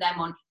wisdom for them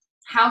on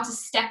how to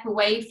step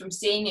away from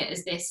seeing it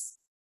as this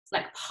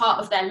like part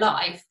of their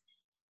life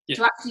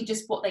to actually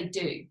just what they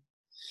do.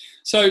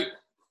 So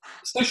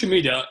social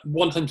media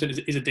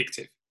 100% is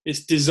addictive.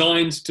 It's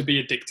designed to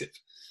be addictive.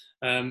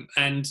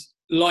 And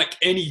like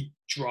any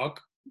drug,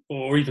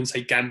 or even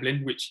say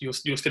gambling, which you're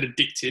still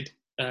addicted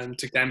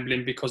to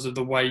gambling because of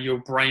the way your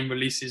brain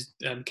releases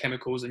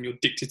chemicals and you're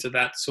addicted to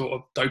that sort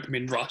of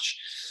dopamine rush.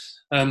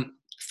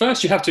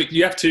 First, you have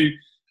to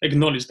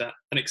acknowledge that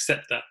and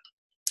accept that.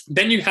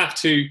 Then you have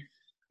to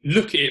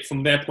look at it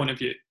from their point of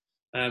view.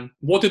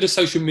 What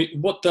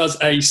does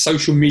a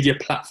social media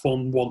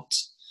platform want?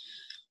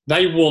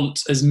 They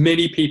want as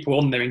many people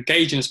on there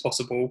engaging as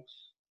possible.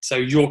 So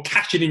you're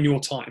cashing in your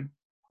time,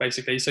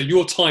 basically. So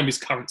your time is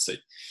currency.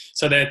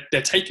 So they're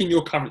taking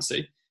your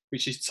currency,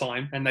 which is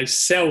time, and they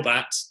sell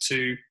that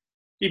to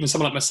even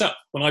someone like myself.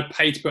 When I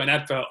pay to put an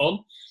advert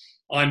on,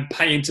 I'm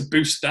paying to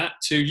boost that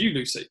to you,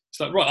 Lucy. It's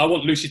like, right, I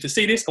want Lucy to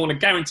see this. I want to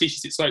guarantee she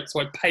sees it,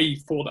 so I pay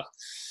for that.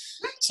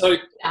 So,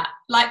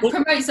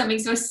 promote something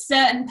so a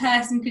certain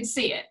person could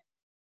see it.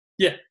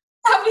 Yeah.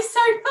 That would be so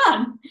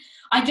fun.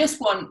 I just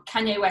want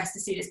Kanye West to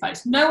see this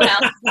post. No one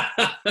else.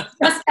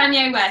 Just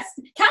Kanye West.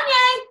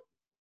 Kanye!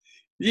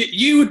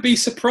 You would be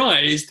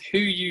surprised who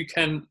you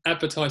can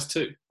advertise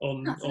to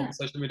on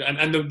social media,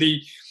 and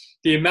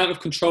the amount of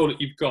control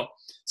that you've got.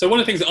 So one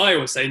of the things that I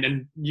always say,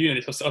 and you know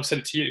this, I've said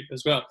it to you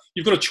as well,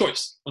 you've got a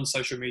choice on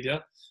social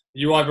media.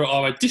 You either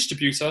are a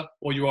distributor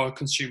or you are a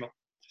consumer.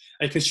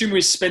 A consumer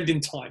is spending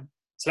time.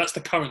 So that's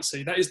the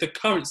currency. That is the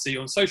currency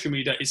on social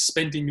media, is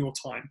spending your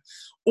time.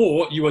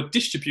 Or you are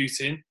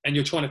distributing and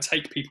you're trying to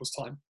take people's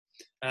time.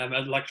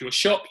 Like you're a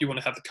shop, you want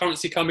to have the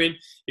currency come in.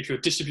 If you're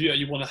a distributor,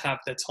 you want to have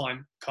their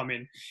time come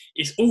in.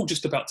 It's all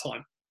just about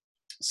time.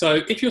 So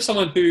if you're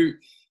someone who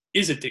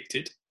is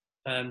addicted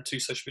to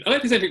social media, I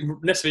don't think there's anything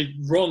necessarily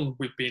wrong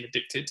with being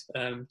addicted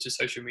to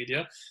social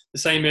media. The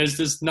same as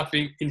there's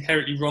nothing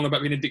inherently wrong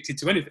about being addicted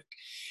to anything.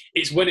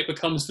 It's when it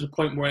becomes to the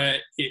point where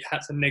it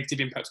has a negative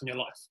impact on your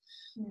life.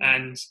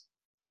 And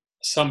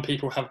some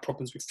people have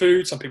problems with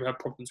food, some people have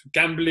problems with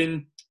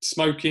gambling,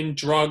 smoking,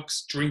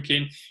 drugs,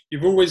 drinking.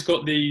 You've always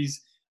got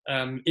these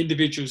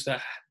individuals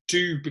that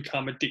do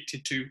become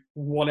addicted to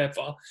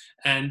whatever,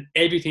 and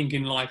everything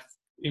in life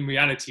in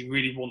reality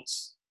really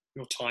wants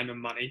your time and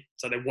money,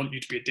 so they want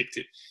you to be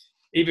addicted.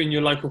 Even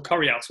your local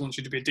curry house wants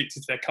you to be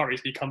addicted to their curry,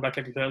 so you come back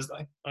every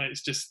Thursday.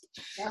 It's just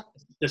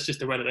that's just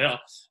the way that they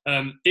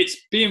are. It's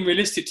being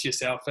realistic to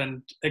yourself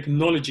and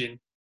acknowledging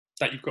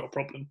that you've got a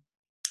problem,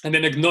 and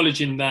then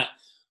acknowledging that,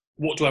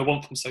 what do I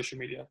want from social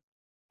media?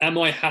 Am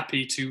I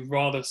happy to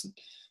rather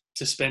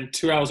to spend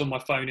 2 hours on my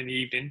phone in the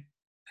evening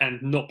and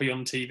not be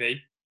on TV?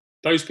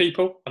 Those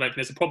people, I don't think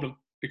there's a problem,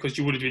 because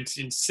you would have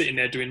been sitting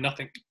there doing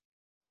nothing.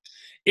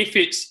 If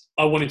it's,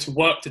 I wanted to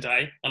work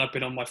today and I've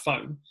been on my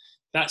phone,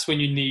 that's when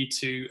you need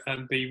to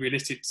be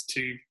realistic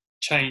to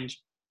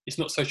change. It's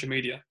not social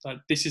media.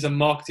 This is a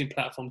marketing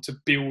platform to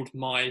build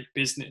my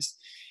business.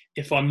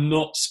 If I'm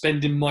not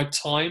spending my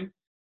time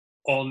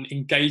on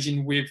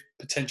engaging with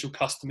potential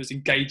customers,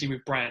 engaging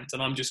with brands,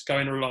 and I'm just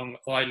going along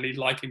idly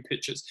liking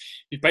pictures,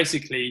 you've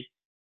basically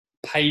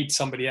paid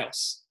somebody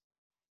else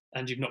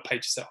and you've not paid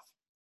yourself.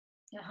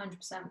 Yeah, 100%.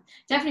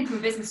 Definitely from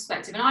a business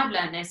perspective. And I've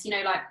learned this,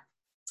 like,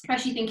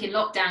 especially thinking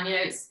lockdown,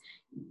 it's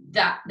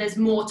that there's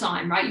more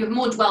time, right? You have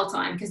more dwell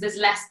time because there's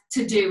less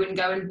to do and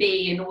go and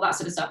be and all that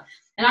sort of stuff.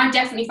 And I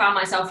definitely found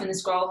myself in the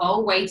scroll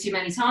hole way too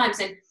many times.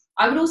 And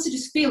I would also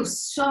just feel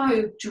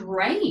so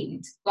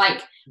drained.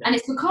 And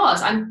it's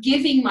because I'm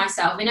giving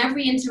myself in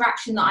every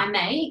interaction that I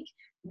make,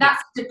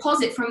 that's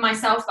deposit from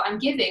myself that I'm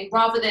giving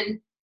rather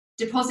than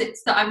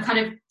deposits that I'm kind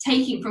of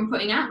taking from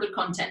putting out good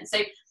content. So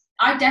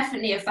I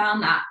definitely have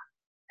found that.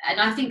 And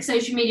I think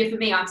social media for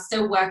me, I'm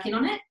still working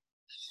on it.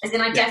 As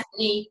in, I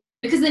definitely,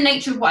 because the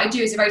nature of what I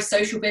do is a very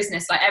social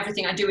business, like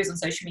everything I do is on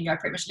social media, I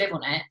pretty much live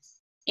on it.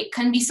 It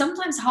can be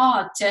sometimes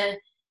hard to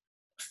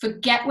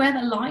forget where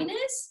the line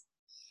is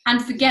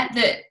and forget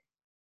that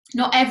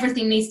not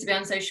everything needs to be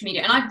on social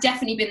media. And I've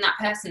definitely been that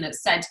person that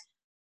said,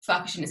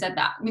 fuck, I shouldn't have said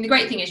that. I mean, the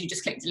great thing is you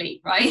just click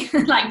delete, right?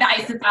 Like, that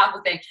is the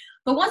powerful thing.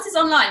 But once it's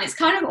online, it's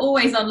kind of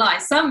always online.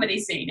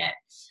 Somebody's seen it.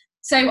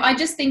 So I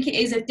just think it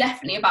is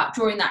definitely about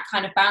drawing that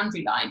kind of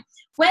boundary line.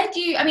 Where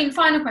do you,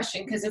 final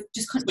question, because of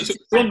just...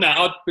 So on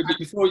that,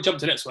 before we jump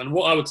to the next one,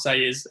 what I would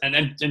say is,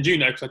 and you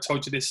know, because I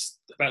told you this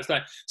about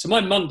today, so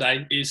my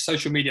Monday is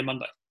Social Media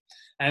Monday.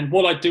 And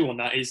what I do on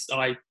that is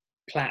I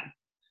plan.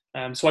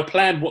 So I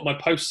plan what my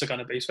posts are going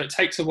to be. So it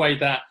takes away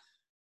that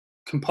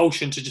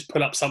compulsion to just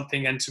put up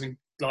something and to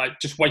like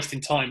just wasting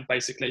time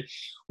basically.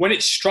 When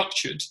it's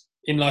structured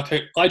in I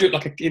do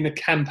it in a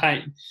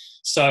campaign.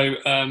 So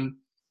I'm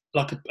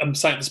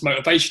saying it's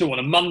motivational on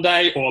a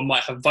Monday, or I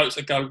might have votes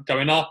that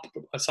going up.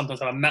 I sometimes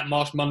have a Map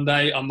March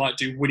Monday. I might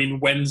do Winning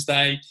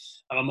Wednesday.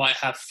 And I might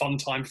have Fun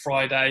Time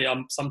Friday.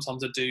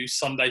 Sometimes I do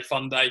Sunday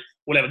Fun Day,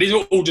 whatever. These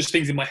are all just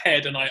things in my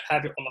head, and I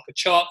have it on like a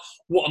chart,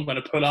 what I'm going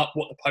to put up,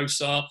 what the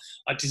posts are.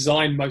 I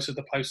design most of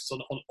the posts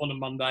on a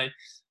Monday.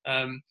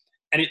 And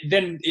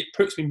it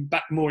puts me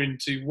back more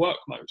into work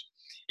mode.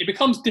 It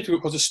becomes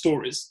difficult because of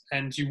stories,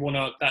 and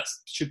that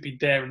should be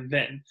there and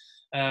then.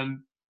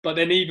 But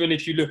then even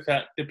if you look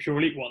at the Pure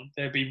Elite one,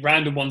 there'll be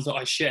random ones that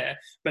I share,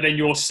 but then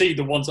you'll see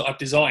the ones that I've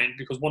designed,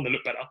 because one, they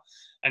look better,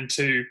 and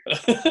two,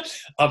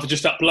 I've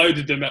just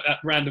uploaded them at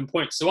random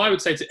points. So I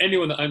would say to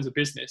anyone that owns a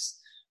business,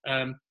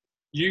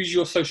 use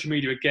your social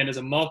media again as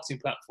a marketing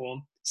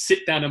platform.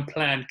 Sit down and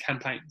plan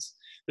campaigns.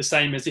 The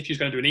same as if you're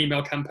going to do an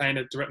email campaign,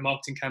 a direct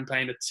marketing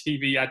campaign, a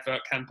TV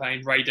advert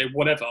campaign, radio,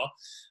 whatever.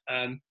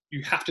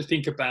 You have to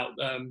think about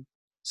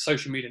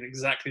social media in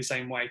exactly the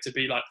same way, to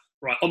be like,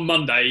 right, on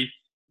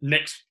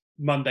next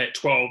Monday at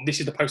 12, this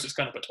is the post that's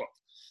going up at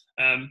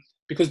 12.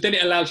 Because then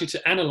it allows you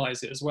to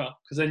analyze it as well,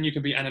 because then you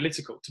can be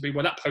analytical, to be,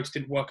 well, that post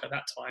didn't work at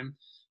that time,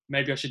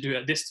 maybe I should do it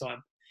at this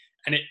time.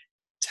 And it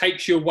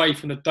takes you away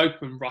from the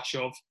dopamine rush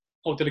of,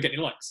 oh, did I get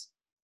any likes?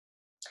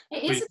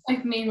 It is a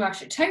dopamine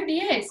rush. It totally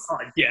is.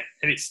 Yeah,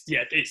 and it's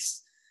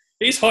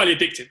highly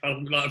addictive.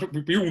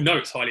 We all know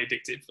it's highly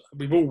addictive.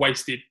 We've all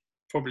wasted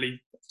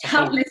probably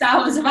countless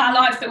hours of our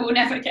life that we'll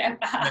never get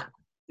back.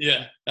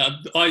 Yeah,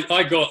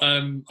 I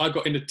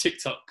got into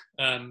TikTok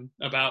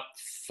about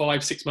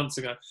 5-6 months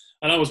ago,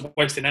 and I was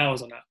wasting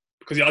hours on that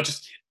because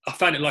I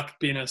found it like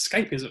being an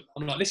escapism.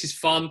 I'm like, this is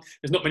fun.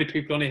 There's not many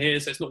people on here,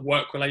 so it's not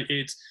work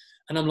related.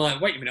 And I'm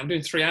like, wait a minute, I'm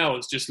doing 3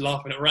 hours just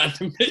laughing at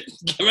random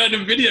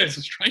videos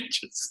of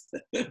strangers.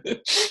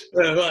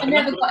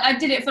 I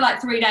did it for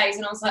like 3 days,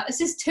 and I was like, this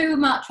is too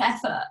much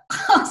effort.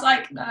 I was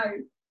like, no.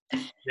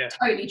 Yeah.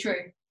 Totally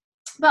true.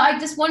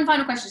 But one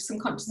final question, just I'm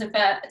conscious of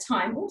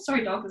time. Oh,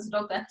 sorry, dog, there's a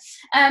dog there.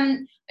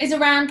 Is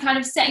around kind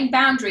of setting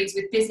boundaries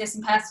with business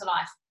and personal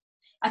life.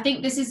 I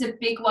think this is a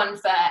big one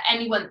for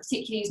anyone,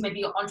 particularly who's maybe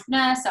you're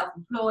entrepreneur,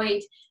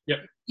 self-employed. Yep.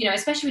 You know,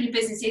 especially when your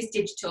business is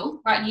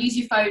digital, right? You use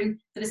your phone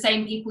for the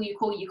same people you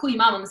call your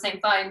mum on the same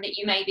phone that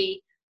you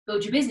maybe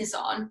build your business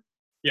on.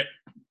 Yep.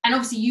 And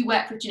obviously you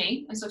work with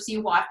Janine, and so obviously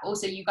your wife,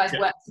 also you guys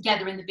work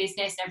together in the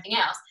business and everything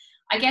else.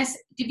 I guess,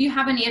 did you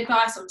have any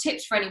advice or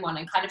tips for anyone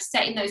in kind of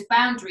setting those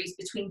boundaries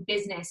between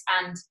business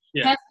and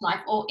personal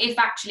life, or if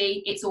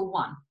actually it's all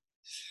one?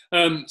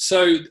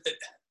 So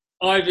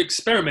I've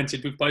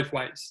experimented with both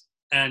ways,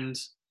 and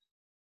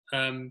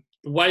the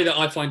way that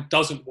I find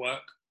doesn't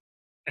work,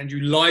 and you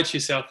lie to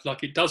yourself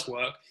like it does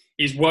work,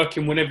 is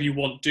working whenever you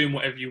want, doing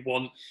whatever you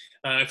want.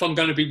 If I'm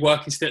going to be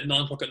working still at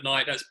 9 o'clock at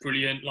night, that's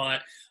brilliant.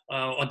 Like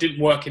I didn't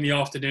work in the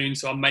afternoon,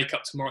 so I'll make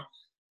up tomorrow.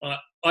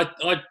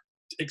 I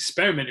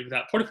experimented with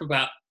that probably for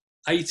about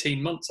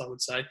 18 months, I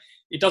would say.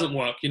 It doesn't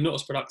work. You're not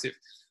as productive.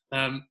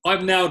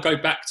 I've now go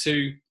back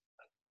to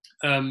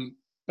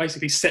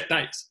basically set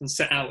days and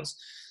set hours.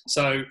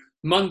 So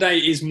Monday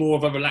is more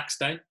of a relaxed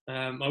day.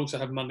 I also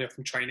have Monday off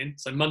from training.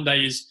 So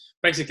Monday is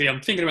basically,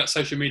 I'm thinking about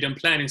social media, I'm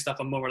planning stuff,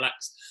 I'm more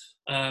relaxed.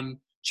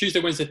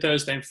 Tuesday, Wednesday,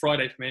 Thursday and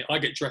Friday for me, I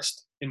get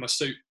dressed in my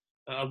suit.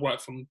 I work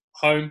from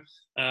home.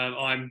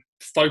 I'm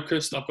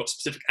focused. I've got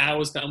specific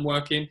hours that I'm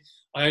working.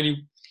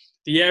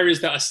 The areas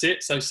that I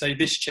sit, so say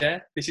this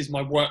chair, this is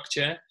my work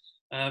chair.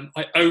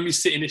 I only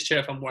sit in this chair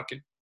if I'm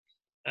working.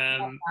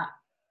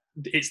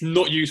 It's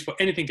not used for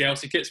anything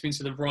else. It gets me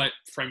into the right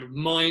frame of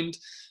mind.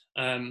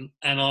 And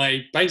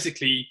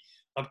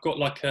I've got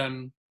like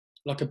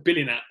a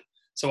billing app.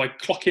 So I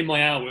clock in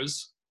my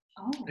hours.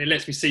 And it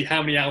lets me see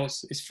how many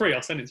hours. It's free.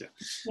 I'll send it to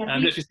you.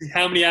 Lets me see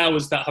how many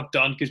hours that I've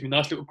done. Gives me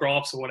nice little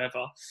graphs or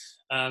whatever.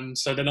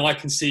 So then I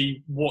can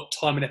see what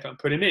time and effort I'm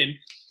putting in.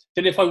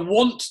 Then if I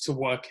want to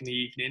work in the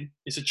evening,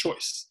 it's a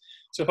choice.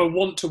 So if I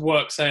want to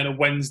work, say, on a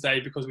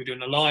Wednesday because we're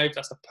doing a live,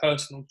 that's a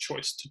personal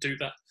choice to do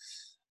that.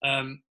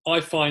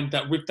 I find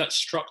that with that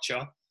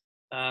structure,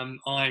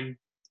 I'm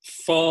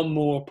far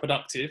more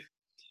productive,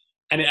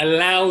 and it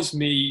allows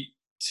me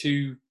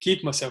to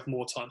give myself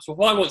more time. So if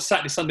I want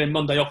Saturday, Sunday,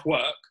 Monday off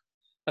work,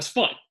 that's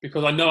fine,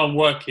 because I know I'm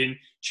working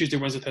Tuesday,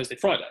 Wednesday, Thursday,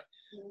 Friday.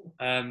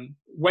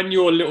 When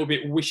you're a little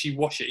bit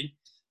wishy-washy,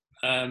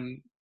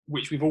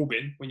 which we've all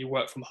been when you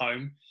work from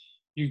home,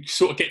 you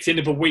sort of get to the end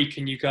of a week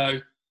and you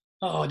go,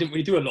 oh, I didn't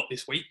really do a lot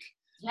this week.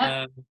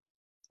 Yep.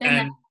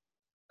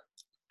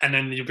 And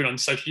then you've been on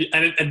social,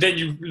 and then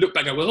you look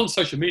back and go, well, I was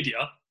on social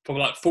media for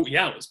like 40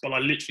 hours, but I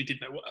literally did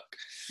no work.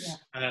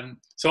 Yeah.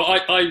 So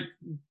I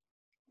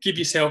give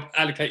yourself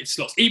allocated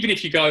slots, even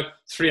if you go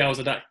 3 hours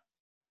a day,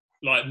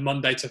 like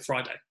Monday to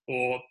Friday,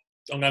 or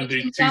I'm going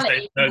to do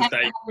Tuesday,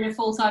 Thursday. Having a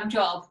full-time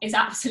job is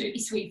absolutely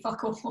sweet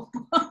fuck all.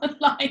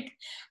 Like,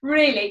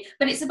 really.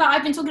 But it's about,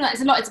 I've been talking about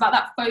this a lot, it's about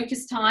that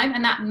focus time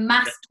and that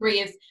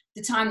mastery of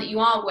the time that you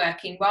are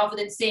working, rather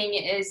than seeing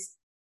it as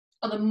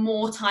or the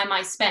more time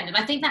I spend. And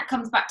I think that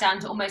comes back down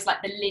to almost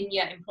like the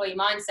linear employee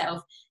mindset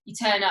of you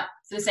turn up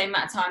for the same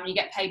amount of time and you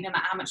get paid no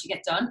matter how much you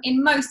get done.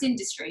 In most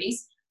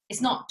industries,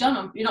 it's not done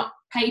on, you're not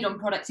paid on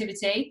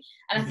productivity.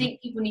 And I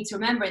think people need to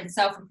remember in the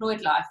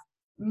self-employed life,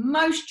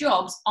 most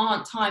jobs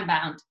aren't time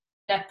bound,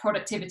 they're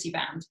productivity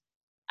bound.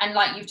 And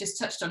like you've just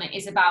touched on, it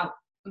is about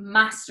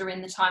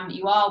mastering the time that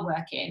you are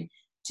working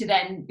to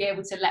then be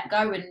able to let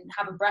go and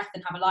have a breath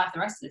and have a life the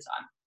rest of the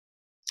time.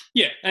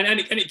 Yeah, and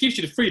it gives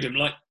you the freedom.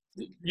 Like,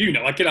 you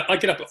know, I get up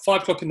at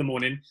 5 o'clock in the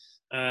morning,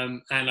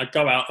 and I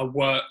go out, I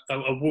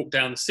walk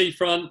down the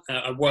seafront,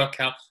 I work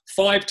out.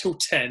 5 till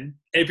 10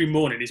 every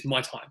morning is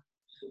my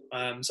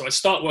time. So I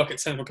start work at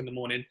 10 o'clock in the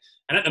morning,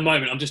 and at the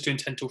moment I'm just doing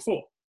 10 till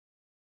 4.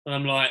 And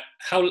I'm like,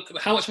 how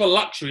much of a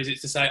luxury is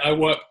it to say I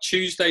work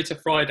Tuesday to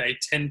Friday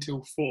 10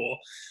 till 4,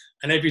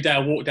 and every day I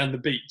walk down the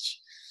beach?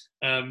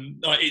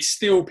 Like, it's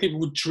still, people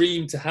would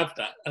dream to have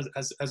that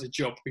as a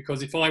job,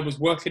 because if I was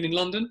working in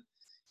London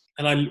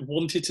and I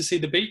wanted to see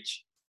the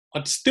beach,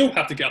 I'd still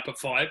have to get up at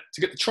 5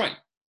 to get the train.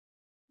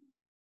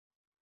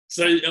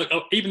 So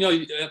even though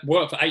I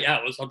work for 8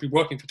 hours, I'd be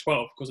working for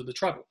 12 because of the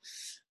travel.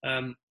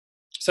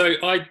 So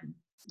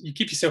you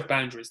give yourself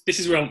boundaries. This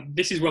is where I'm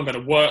going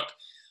to work.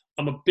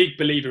 I'm a big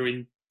believer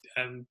in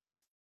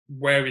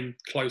wearing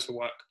clothes for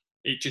work.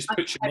 It just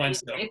puts your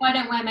mindset up. If I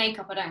don't wear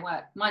makeup, I don't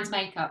work. Mine's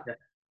makeup. Yeah.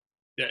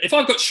 If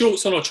I've got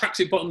shorts on or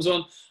tracksuit bottoms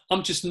on,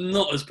 I'm just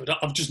not as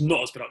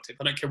productive.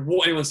 I don't care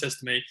what anyone says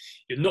to me.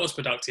 You're not as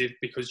productive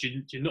because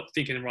you're not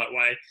thinking the right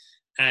way,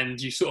 and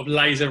you sort of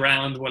laze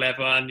around,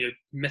 whatever, and you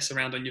mess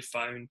around on your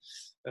phone.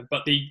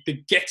 But the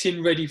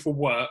getting ready for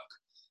work.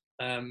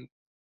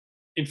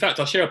 In fact,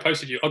 I'll share a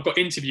post with you. I got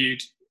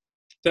interviewed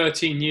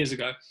 13 years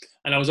ago,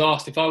 and I was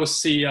asked if I was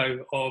CEO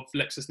of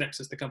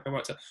LexisNexis, the company I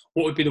worked at,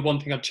 what would be the one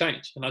thing I'd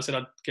change? And I said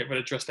I'd get rid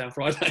of Dress Down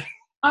Friday.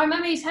 I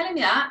remember you telling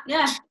me that.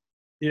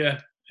 Yeah.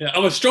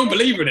 I'm a strong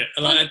believer in it.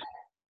 Like,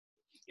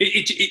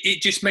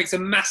 it just makes a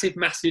massive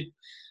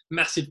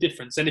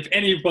difference. And if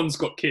anyone's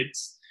got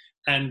kids,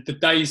 and the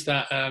days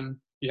that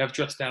you have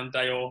Dress Down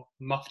Day or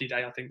Muffy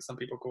Day, I think some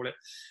people call it,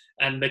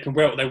 and they can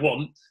wear what they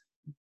want,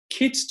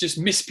 kids just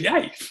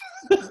misbehave.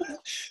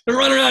 They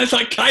run around, it's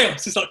like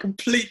chaos. It's like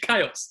complete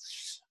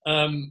chaos.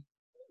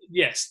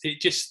 Yes,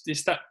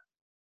 it's that.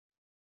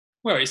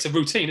 Well, it's a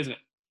routine, isn't it?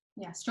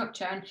 Yeah,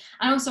 structure, and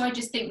also I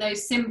just think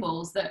those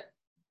symbols that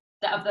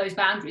of those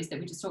boundaries that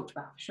we just talked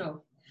about, for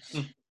sure.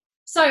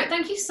 So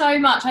thank you so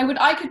much.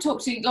 I could talk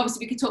to you,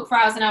 obviously we could talk for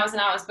hours and hours and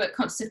hours, but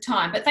conscious of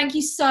time. But thank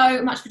you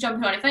so much for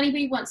jumping on. If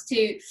anybody wants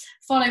to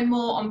follow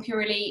more on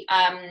Pure Elite,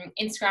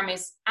 Instagram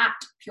is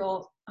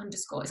 @pure_,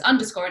 it's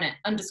underscore in it,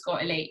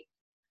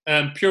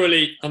 _elite. Pure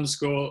Elite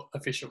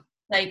 _official.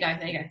 There you go.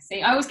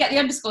 See, I always get the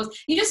underscores.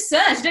 You just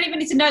search. You don't even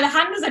need to know the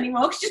handles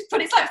anymore. You just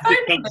put, it's like phone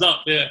number. Comes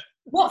up, yeah.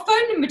 What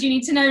phone number do you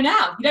need to know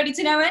now? You don't need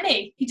to know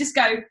any. You just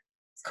go,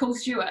 call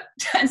Stewart.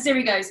 And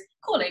Siri goes,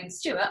 calling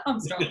Stewart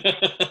Armstrong. And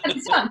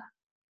it's done.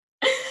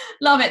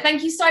 Love it.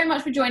 Thank you so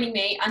much for joining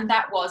me. And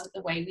that was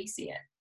The Way We See It.